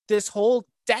this whole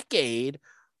decade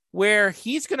where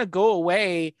he's going to go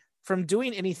away from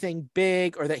doing anything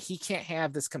big or that he can't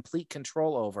have this complete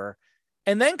control over,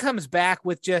 and then comes back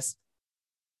with just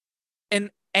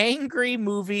an angry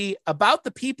movie about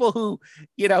the people who,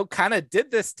 kind of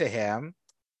did this to him.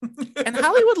 And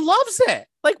Hollywood loves it.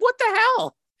 Like, what the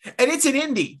hell? And it's an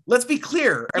indie. Let's be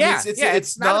clear.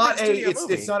 It's not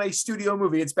a studio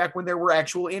movie. It's back when there were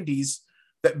actual indies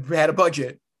that had a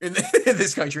budget in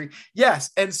this country.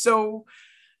 Yes. And so,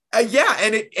 and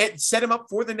it set him up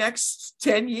for the next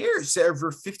 10 years,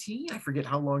 over 15. I forget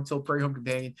how long, till Prairie Home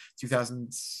Companion,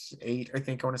 2008, I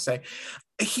think I want to say.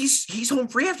 He's home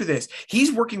free after this. He's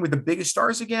working with the biggest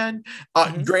stars again.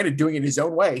 Granted, doing it in his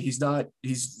own way. He's not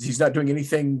doing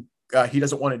anything he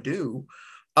doesn't want to do.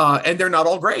 And they're not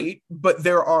all great, but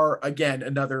there are, again,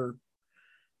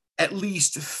 at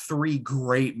least 3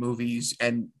 great movies,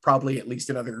 and probably at least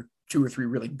another 2 or 3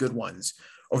 really good ones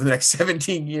over the next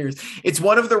 17 years. It's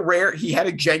one of the rare, he had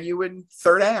a genuine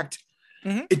third act.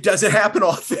 It doesn't happen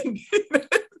often.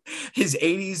 His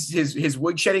 80s, his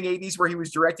woodshedding 80s, where he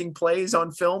was directing plays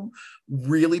on film,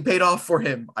 really paid off for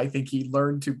him. I think he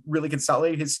learned to really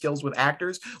consolidate his skills with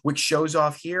actors, which shows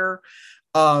off here.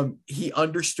 He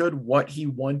understood what he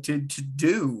wanted to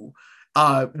do,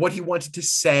 what he wanted to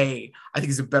say. I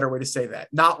think is a better way to say that.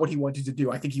 Not what he wanted to do.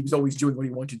 I think he was always doing what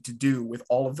he wanted to do with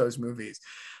all of those movies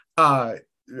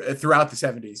throughout the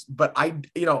 70s. But I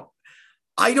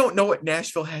don't know what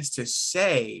Nashville has to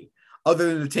say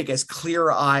other than to take as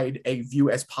clear-eyed a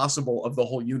view as possible of the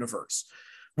whole universe,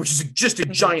 which is just a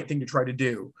giant thing to try to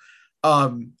do.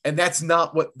 And that's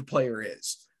not what The Player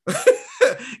is.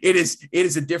 It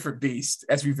is a different beast,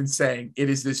 as we've been saying. It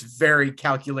is this very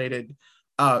calculated,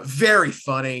 very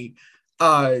funny,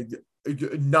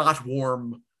 not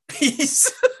warm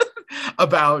piece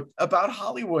about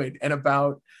Hollywood, and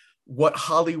about what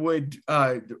Hollywood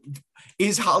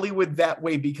is. Hollywood that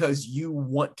way because you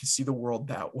want to see the world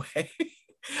that way?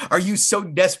 Are you so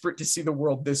desperate to see the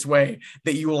world this way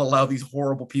that you will allow these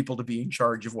horrible people to be in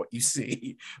charge of what you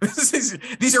see?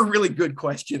 These are really good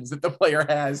questions that The Player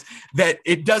has, that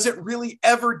it doesn't really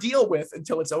ever deal with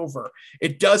until it's over.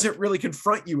 It doesn't really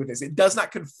confront you with this. It does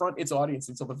not confront its audience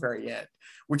until the very end,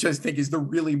 which I think is the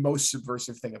really most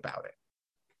subversive thing about it.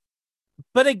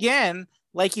 But again,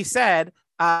 like you said,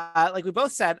 like we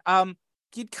both said,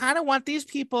 you'd kind of want these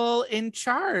people in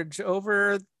charge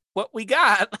over what we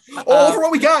got. Over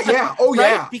what we got, yeah. Oh,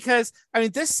 right? Yeah. Because,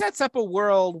 this sets up a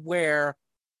world where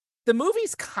the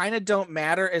movies kind of don't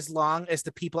matter as long as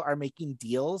the people are making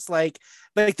deals. Like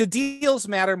the deals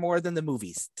matter more than the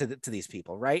movies to these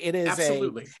people, right? It is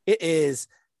absolutely. It is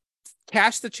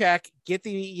cash the check, get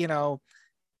the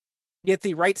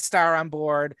right star on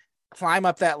board, climb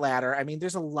up that ladder.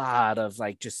 There's a lot of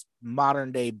like just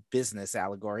modern day business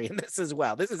allegory in this as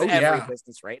well. This is every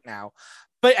business right now.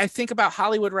 But I think about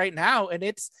Hollywood right now, and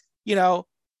it's the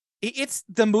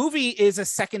movie is a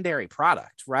secondary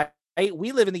product, right?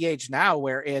 We live in the age now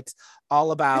where it's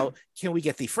all about, can we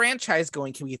get the franchise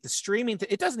going? Can we get the streaming?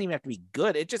 It doesn't even have to be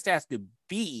good. It just has to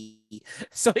be,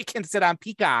 so it can sit on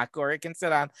Peacock or it can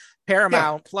sit on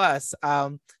Paramount Plus.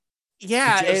 It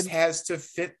just has to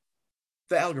fit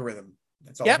the algorithm.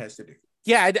 That's all it has to do.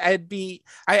 Yeah,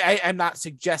 I'm not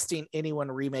suggesting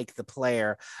anyone remake The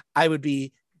Player. I would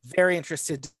be very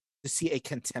interested to see a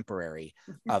contemporary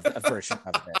of a version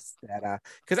of this,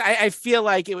 because I feel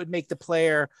like it would make The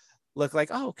Player look like,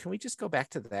 oh, can we just go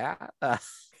back to that?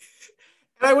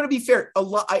 And I want to be fair. A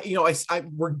lot, we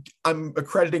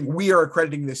are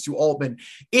accrediting this to Altman.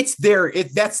 It's there.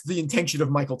 That's the intention of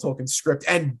Michael Tolkien's script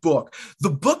and book. The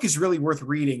book is really worth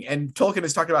reading. And Tolkien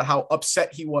has talked about how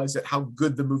upset he was at how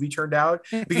good the movie turned out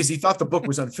because he thought the book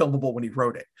was unfilmable when he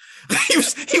wrote it.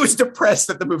 he was depressed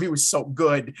that the movie was so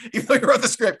good, even though he wrote the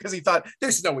script, because he thought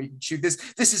there's no way you can shoot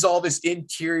this. This is all this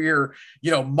interior,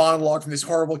 monologue from this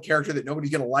horrible character that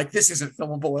nobody's going to like. This isn't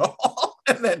filmable at all.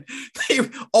 And then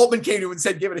Altman came to him and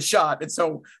said, give it a shot. And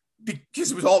so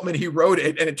because it was Altman, he wrote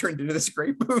it and it turned into this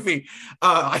great movie.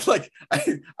 I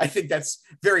think that's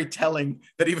very telling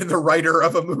that even the writer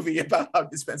of a movie about how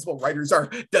dispensable writers are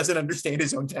doesn't understand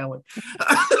his own talent.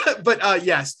 But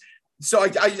yes. So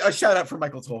I shout out for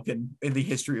Michael Tolkien in the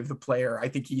history of the player. I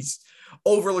think he's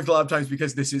overlooked a lot of times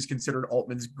because this is considered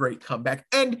Altman's great comeback.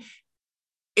 And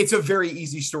it's a very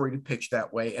easy story to pitch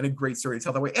that way and a great story to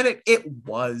tell that way. And it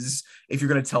was, if you're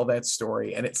going to tell that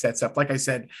story, and it sets up, like I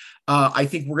said, I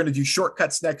think we're going to do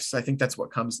shortcuts next. I think that's what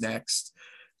comes next,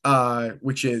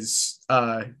 which is,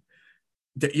 in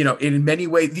many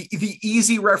ways, the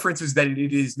easy reference is that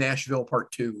it is Nashville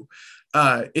Part 2.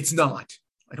 It's not.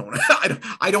 I don't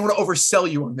want to oversell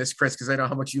you on this, Chris, because I know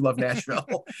how much you love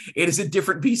Nashville. It is a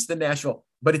different beast than Nashville,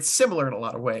 but it's similar in a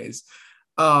lot of ways.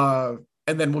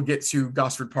 And then we'll get to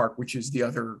Gosford Park, which is the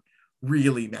other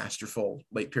really masterful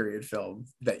late period film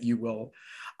that you will,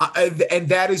 and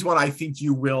that is one I think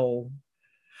you will.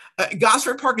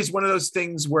 Gosford Park is one of those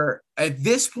things where at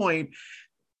this point,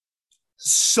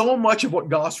 so much of what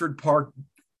Gosford Park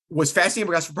was fascinating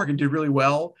about Gosford Park and did really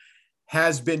well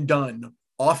has been done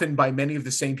often by many of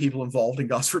the same people involved in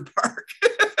Gosford Park.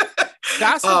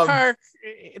 Gosford Park,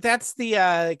 that's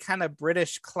the kind of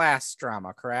British class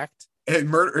drama, correct?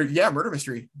 Murder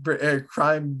mystery,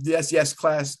 crime. Yes.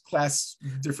 Class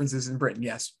differences in Britain.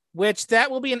 Yes. Which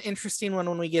that will be an interesting one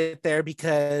when we get there,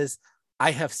 because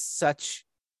I have such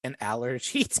an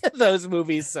allergy to those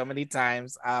movies so many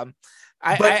times.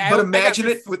 But imagine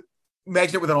it with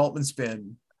an Altman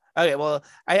spin. Okay, well,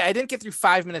 I didn't get through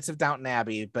 5 minutes of Downton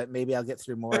Abbey, but maybe I'll get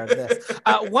through more of this.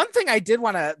 One thing I did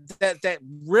want to that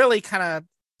really kind of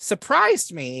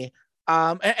surprised me.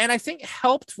 And I think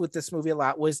helped with this movie a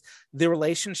lot was the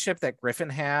relationship that Griffin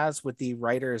has with the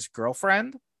writer's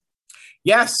girlfriend.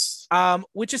 Yes.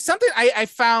 Which is something I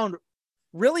found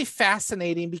really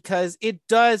fascinating, because it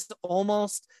does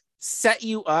almost set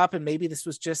you up, and maybe this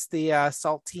was just the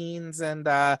saltines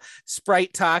and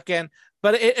Sprite talking,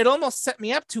 but it almost set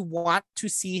me up to want to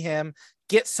see him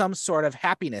get some sort of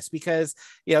happiness, because,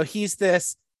 he's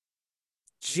this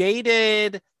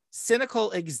jaded,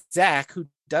 cynical exec who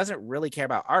doesn't really care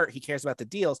about art. He cares about the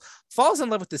deals, falls in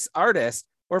love with this artist,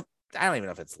 or I don't even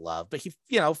know if it's love, but he,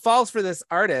 falls for this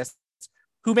artist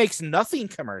who makes nothing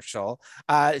commercial.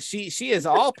 She is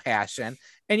all passion.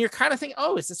 And you're kind of thinking,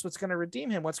 oh, is this what's going to redeem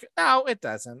him? No, it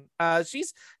doesn't.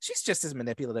 She's just as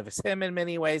manipulative as him in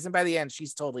many ways. And by the end,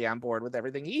 she's totally on board with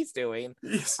everything he's doing.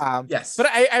 Yes. But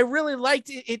I really liked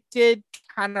it. It did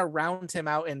kind of round him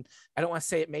out. And I don't want to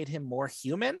say it made him more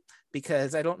human,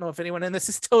 because I don't know if anyone in this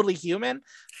is totally human,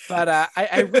 but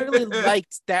I really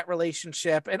liked that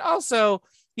relationship. And also,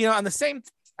 on the same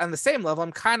level,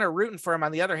 I'm kind of rooting for him.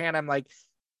 On the other hand, I'm like,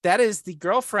 that is the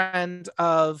girlfriend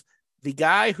of the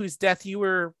guy whose death you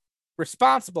were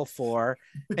responsible for,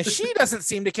 and she doesn't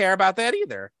seem to care about that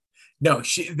either. No,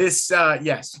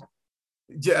 yes.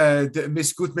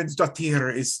 Miss Gutmann's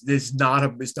daughter is not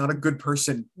a good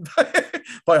person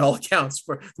by all accounts.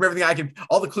 From everything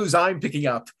all the clues I'm picking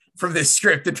up from this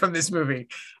script and from this movie.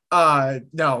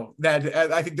 No,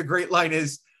 that I think the great line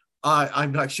is,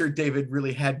 I'm not sure David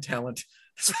really had talent.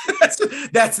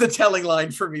 That's the telling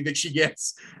line for me that she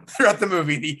gets throughout the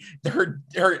movie. Her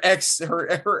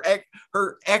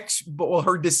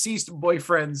deceased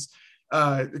boyfriend's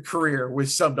career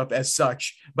was summed up as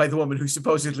such by the woman who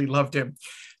supposedly loved him.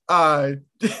 And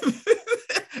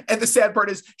the sad part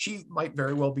is she might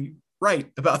very well be right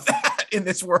about that in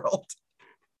this world.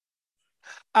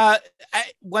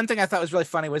 One thing I thought was really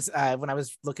funny was when I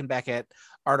was looking back at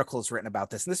articles written about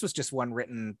this, and this was just one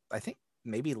written, I think,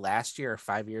 maybe last year or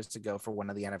 5 years ago for one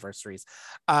of the anniversaries.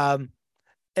 All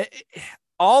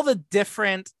the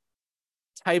different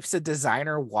types of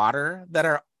designer water that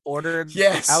are ordered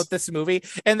out this movie,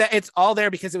 and that it's all there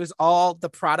because it was all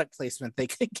the product placement they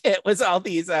could get was all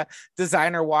these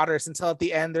designer waters, until at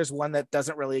the end there's one that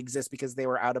doesn't really exist because they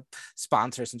were out of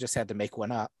sponsors and just had to make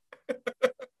one up.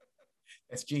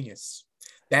 That's genius.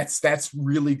 That's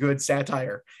really good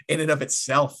satire in and of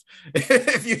itself.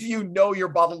 If you know your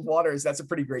bottled waters, that's a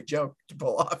pretty great joke to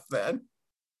pull off, then.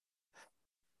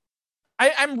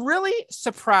 I'm really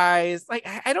surprised. Like,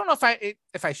 I don't know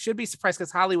if I should be surprised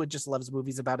because Hollywood just loves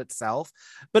movies about itself,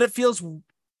 but it feels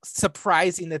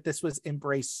surprising that this was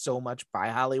embraced so much by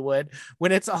Hollywood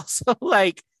when it's also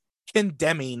like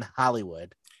condemning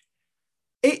Hollywood.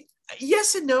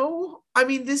 Yes and no. I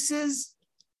mean, this is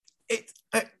it.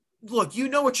 Look, you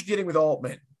know what you're getting with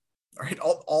Altman. All right,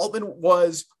 Altman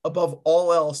was above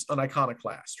all else an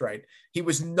iconoclast, right? He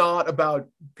was not about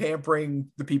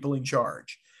pampering the people in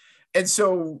charge. And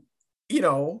so,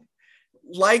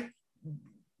 like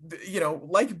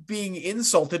being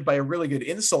insulted by a really good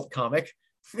insult comic,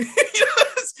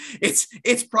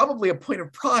 it's probably a point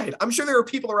of pride. I'm sure there are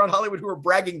people around Hollywood who are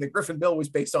bragging that Griffin Mill was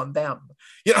based on them.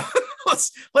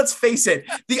 Let's face it.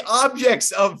 The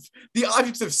objects of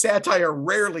satire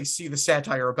rarely see the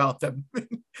satire about them.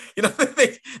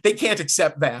 They can't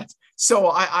accept that.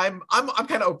 So I'm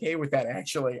kind of okay with that,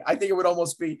 actually. I think it would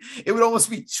almost be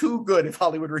too good if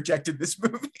Hollywood rejected this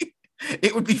movie.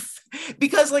 It would be,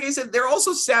 because like I said, they're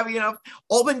also savvy enough.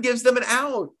 Altman gives them an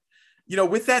out,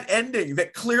 with that ending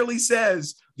that clearly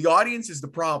says the audience is the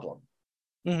problem.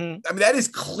 Mm-hmm. I mean, that is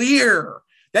clear.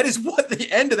 That is what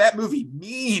the end of that movie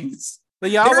means.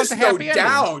 But y'all There's want the happy no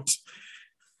doubt.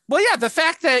 Well, yeah, the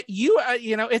fact that you,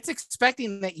 it's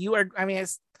expecting that you are, I mean,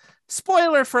 it's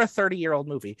spoiler for a 30-year-old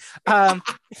movie.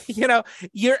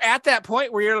 You're at that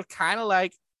point where you're kind of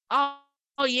like, oh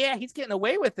yeah, he's getting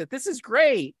away with it. This is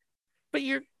great. But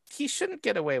he shouldn't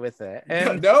get away with it.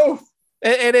 And no.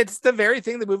 And it's the very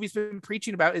thing the movie's been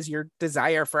preaching about, is your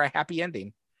desire for a happy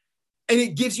ending. And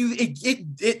it gives you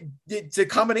it's a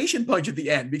combination punch at the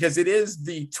end, because it is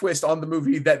the twist on the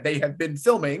movie that they have been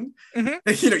filming.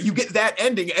 Mm-hmm. You get that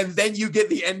ending, and then you get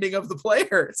the ending of the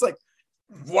player. It's like,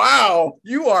 wow,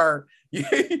 you've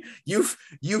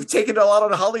taken a lot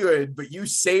on Hollywood, but you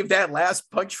saved that last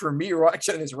punch for me.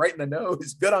 Watching is right in the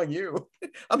nose. Good on you.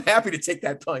 I'm happy to take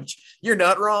that punch. You're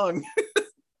not wrong.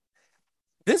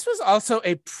 This was also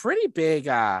a pretty big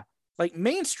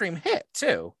mainstream hit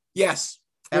too. Yes,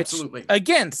 absolutely. Which,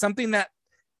 again, something that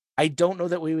I don't know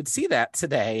that we would see that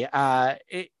today.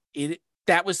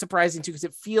 That was surprising too,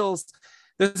 because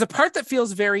there's a part that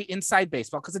feels very inside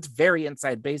baseball, because it's very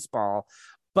inside baseball,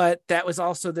 but that was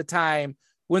also the time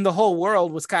when the whole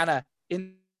world was kind of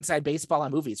inside baseball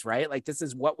on movies, right? Like, this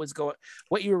is what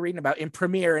you were reading about in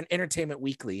Premiere and Entertainment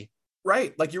Weekly.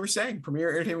 Right. Like you were saying, Premiere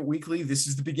Entertainment Weekly, this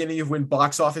is the beginning of when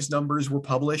box office numbers were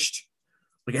published.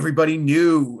 Like, everybody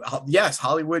knew, yes,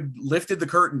 Hollywood lifted the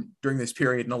curtain during this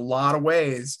period in a lot of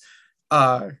ways.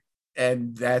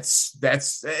 And that's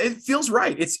it feels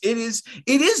right. It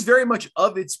is very much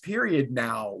of its period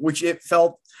now, which it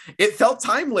felt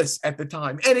timeless at the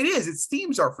time. And its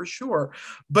themes are, for sure.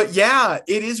 But yeah,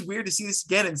 it is weird to see this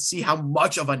again and see how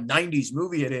much of a 90s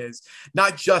movie it is.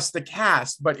 Not just the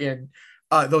cast, but in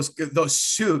those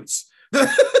suits.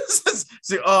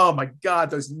 So, oh my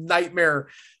God, those nightmare,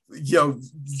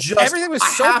 just everything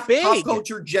was so big. Pop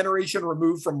culture generation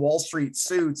removed from Wall Street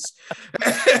suits.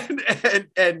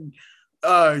 and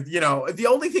the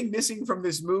only thing missing from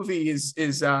this movie is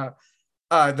the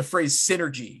phrase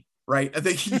synergy. Right. I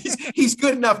think he's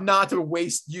good enough not to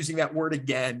waste using that word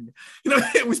again.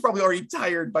 It was probably already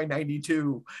tired by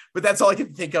 92, but that's all I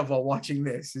can think of while watching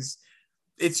this.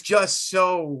 It's just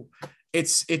so,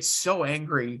 it's so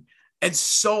angry and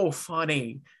so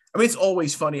funny. I mean, it's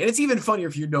always funny, and it's even funnier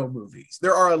if you know movies.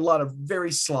 There are a lot of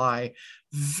very sly,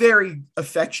 very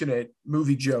affectionate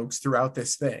movie jokes throughout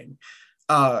this thing,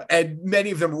 and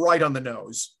many of them right on the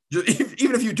nose.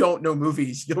 Even if you don't know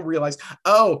movies, you'll realize,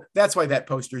 oh, that's why that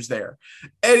poster's there.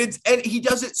 And he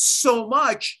does it so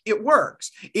much, it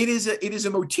works. It is a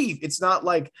motif. It's not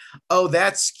like, oh,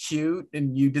 that's cute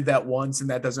and you did that once and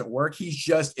that doesn't work.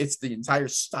 It's the entire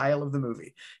style of the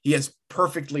movie. He has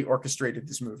perfectly orchestrated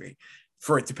this movie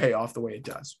for it to pay off the way it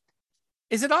does.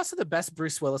 Is it also the best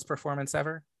Bruce Willis performance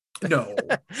ever? No.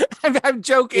 I'm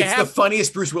joking. It's the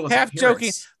funniest Bruce Willis appearance.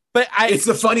 Joking. But it's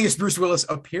the funniest Bruce Willis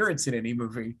appearance in any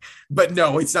movie. But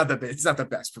no, it's not the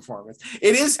best performance.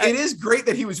 It is great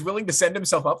that he was willing to send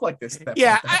himself up like this.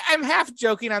 I'm half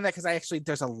joking on that, because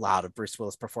there's a lot of Bruce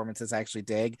Willis performances I actually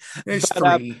dig. There's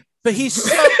three. But he's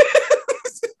so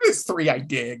there's three I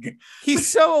dig. He's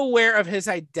so aware of his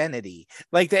identity,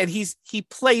 like that. He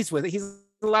plays with it. He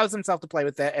allows himself to play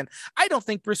with it, and I don't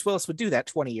think Bruce Willis would do that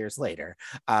 20 years later.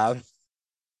 Not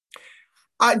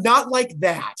like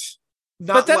that.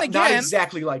 Not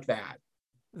exactly like that.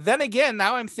 Then again,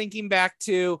 now I'm thinking back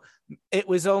to, it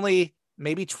was only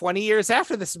maybe 20 years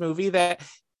after this movie that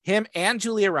him and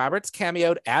Julia Roberts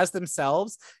cameoed as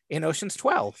themselves in Ocean's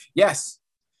 12. Yes.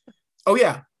 Oh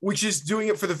yeah, which is doing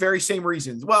it for the very same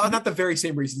reasons. Well, not the very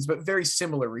same reasons, but very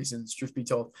similar reasons, truth be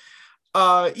told.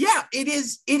 Yeah, it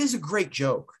is a great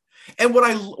joke. And what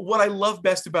I love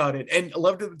best about it, and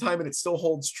loved at the time, and it still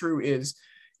holds true, is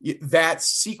that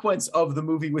sequence of the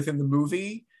movie within the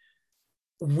movie,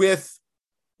 with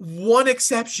one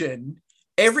exception.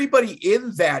 Everybody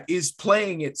in that is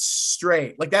playing it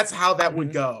straight. Like that's how that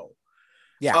would go.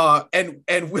 Yeah.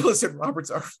 And Willis and Roberts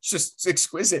are just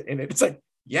exquisite in it. It's like,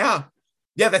 yeah,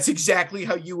 that's exactly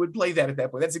how you would play that at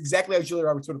that point. That's exactly how Julia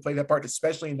Roberts would have played that part,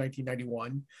 especially in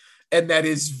 1991. And that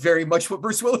is very much what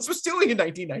Bruce Willis was doing in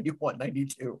 1991,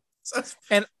 92. So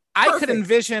and I could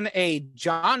envision a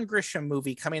John Grisham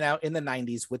movie coming out in the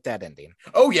 90s with that ending.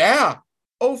 Oh, yeah.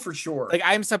 Oh, for sure. Like,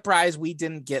 I'm surprised we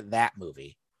didn't get that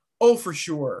movie. Oh, for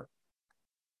sure.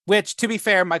 Which, to be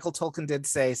fair, Michael Tolkien did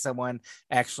say someone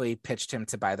actually pitched him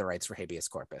to buy the rights for Habeas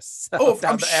Corpus. So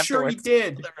I'm sure he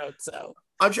did. So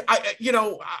I'm sure,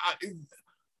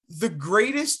 the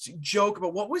greatest joke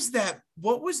about what was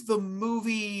the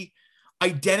movie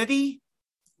Identity?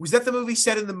 Was that the movie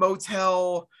set in the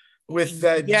motel with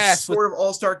that sort of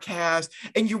all-star cast?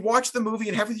 And you watch the movie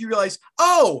and halfway through you realize,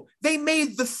 oh, they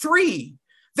made the three.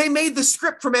 They made the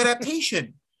script from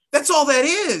adaptation. That's all that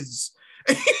is.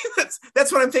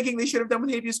 That's what I'm thinking they should have done with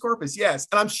Habeas Corpus. Yes.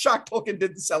 And I'm shocked Tolkien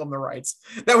didn't sell them the rights.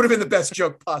 That would have been the best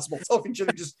joke possible. Tolkien should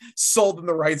have just sold them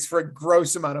the rights for a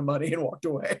gross amount of money and walked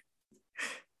away.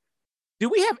 Do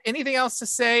we have anything else to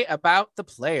say about The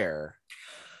Player?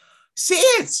 See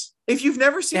it. If you've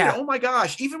never seen it, oh my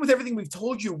gosh, even with everything we've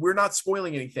told you, we're not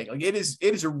spoiling anything. Like it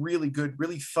is a really good,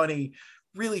 really funny,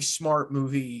 really smart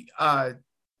movie.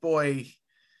 Boy,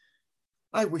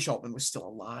 I wish Altman was still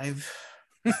alive.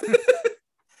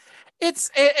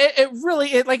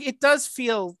 It does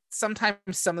feel sometimes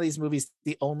some of these movies,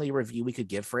 the only review we could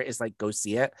give for it is like, go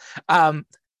see it.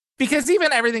 Because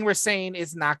even everything we're saying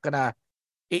is not gonna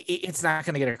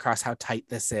get across how tight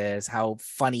this is, how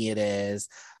funny it is.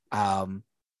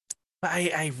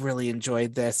 I really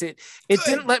enjoyed this. It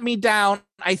didn't let me down.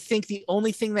 I think the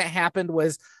only thing that happened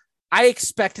was I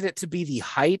expected it to be the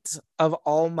height of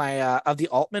all my of the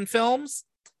Altman films,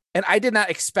 and I did not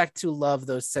expect to love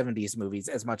those 70s movies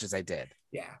as much as I did.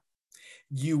 Yeah.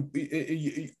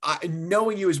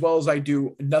 Knowing you as well as I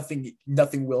do, nothing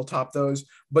will top those,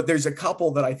 but there's a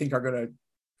couple that I think are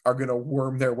gonna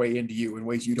worm their way into you in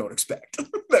ways you don't expect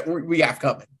that we have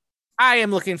coming. I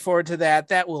am looking forward to that.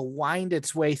 That will wind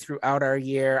its way throughout our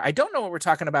year. I don't know what we're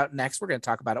talking about next. We're going to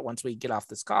talk about it once we get off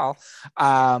this call.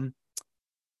 But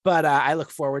I look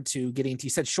forward to getting to,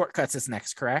 you said Shortcuts is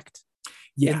next, correct?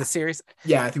 Yeah. In the series?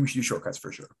 Yeah, I think we should do Shortcuts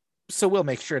for sure. So we'll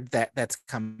make sure that that's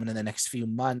coming in the next few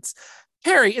months.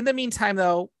 Harry, in the meantime,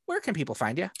 though, where can people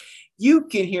find you? You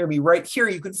can hear me right here.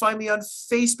 You can find me on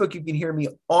Facebook. You can hear me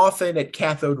often at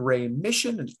Cathode Ray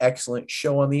Mission, an excellent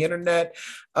show on the internet.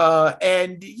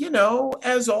 And,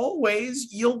 as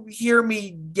always, you'll hear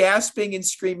me gasping and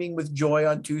screaming with joy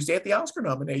on Tuesday at the Oscar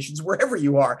nominations, wherever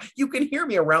you are. You can hear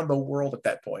me around the world at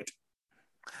that point.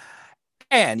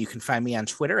 And you can find me on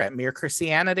Twitter at Mere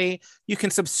Christianity. You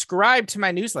can subscribe to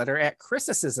my newsletter at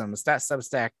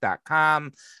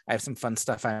criticisms.substack.com. I have some fun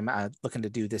stuff I'm looking to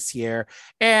do this year.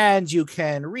 And you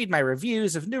can read my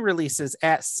reviews of new releases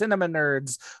at Cinema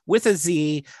Nerds with a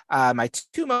Z. My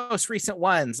two most recent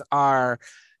ones are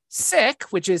Sick,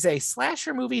 which is a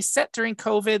slasher movie set during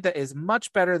COVID that is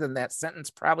much better than that sentence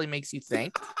probably makes you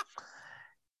think.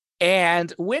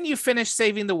 And When You Finish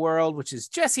Saving the World, which is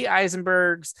Jesse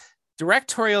Eisenberg's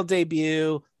directorial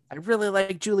debut. I really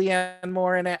like Julianne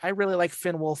Moore in it. I really like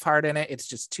Finn Wolfhard in it. It's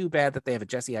just too bad that they have a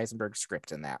Jesse Eisenberg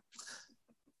script in that.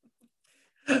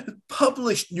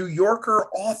 Published New Yorker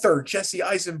author Jesse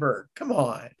Eisenberg. Come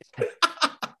on.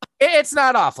 It's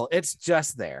not awful. It's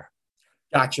just there.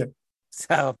 Gotcha.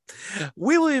 So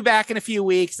we will be back in a few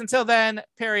weeks. Until then,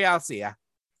 Perry, I'll see ya.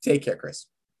 Take care, Chris.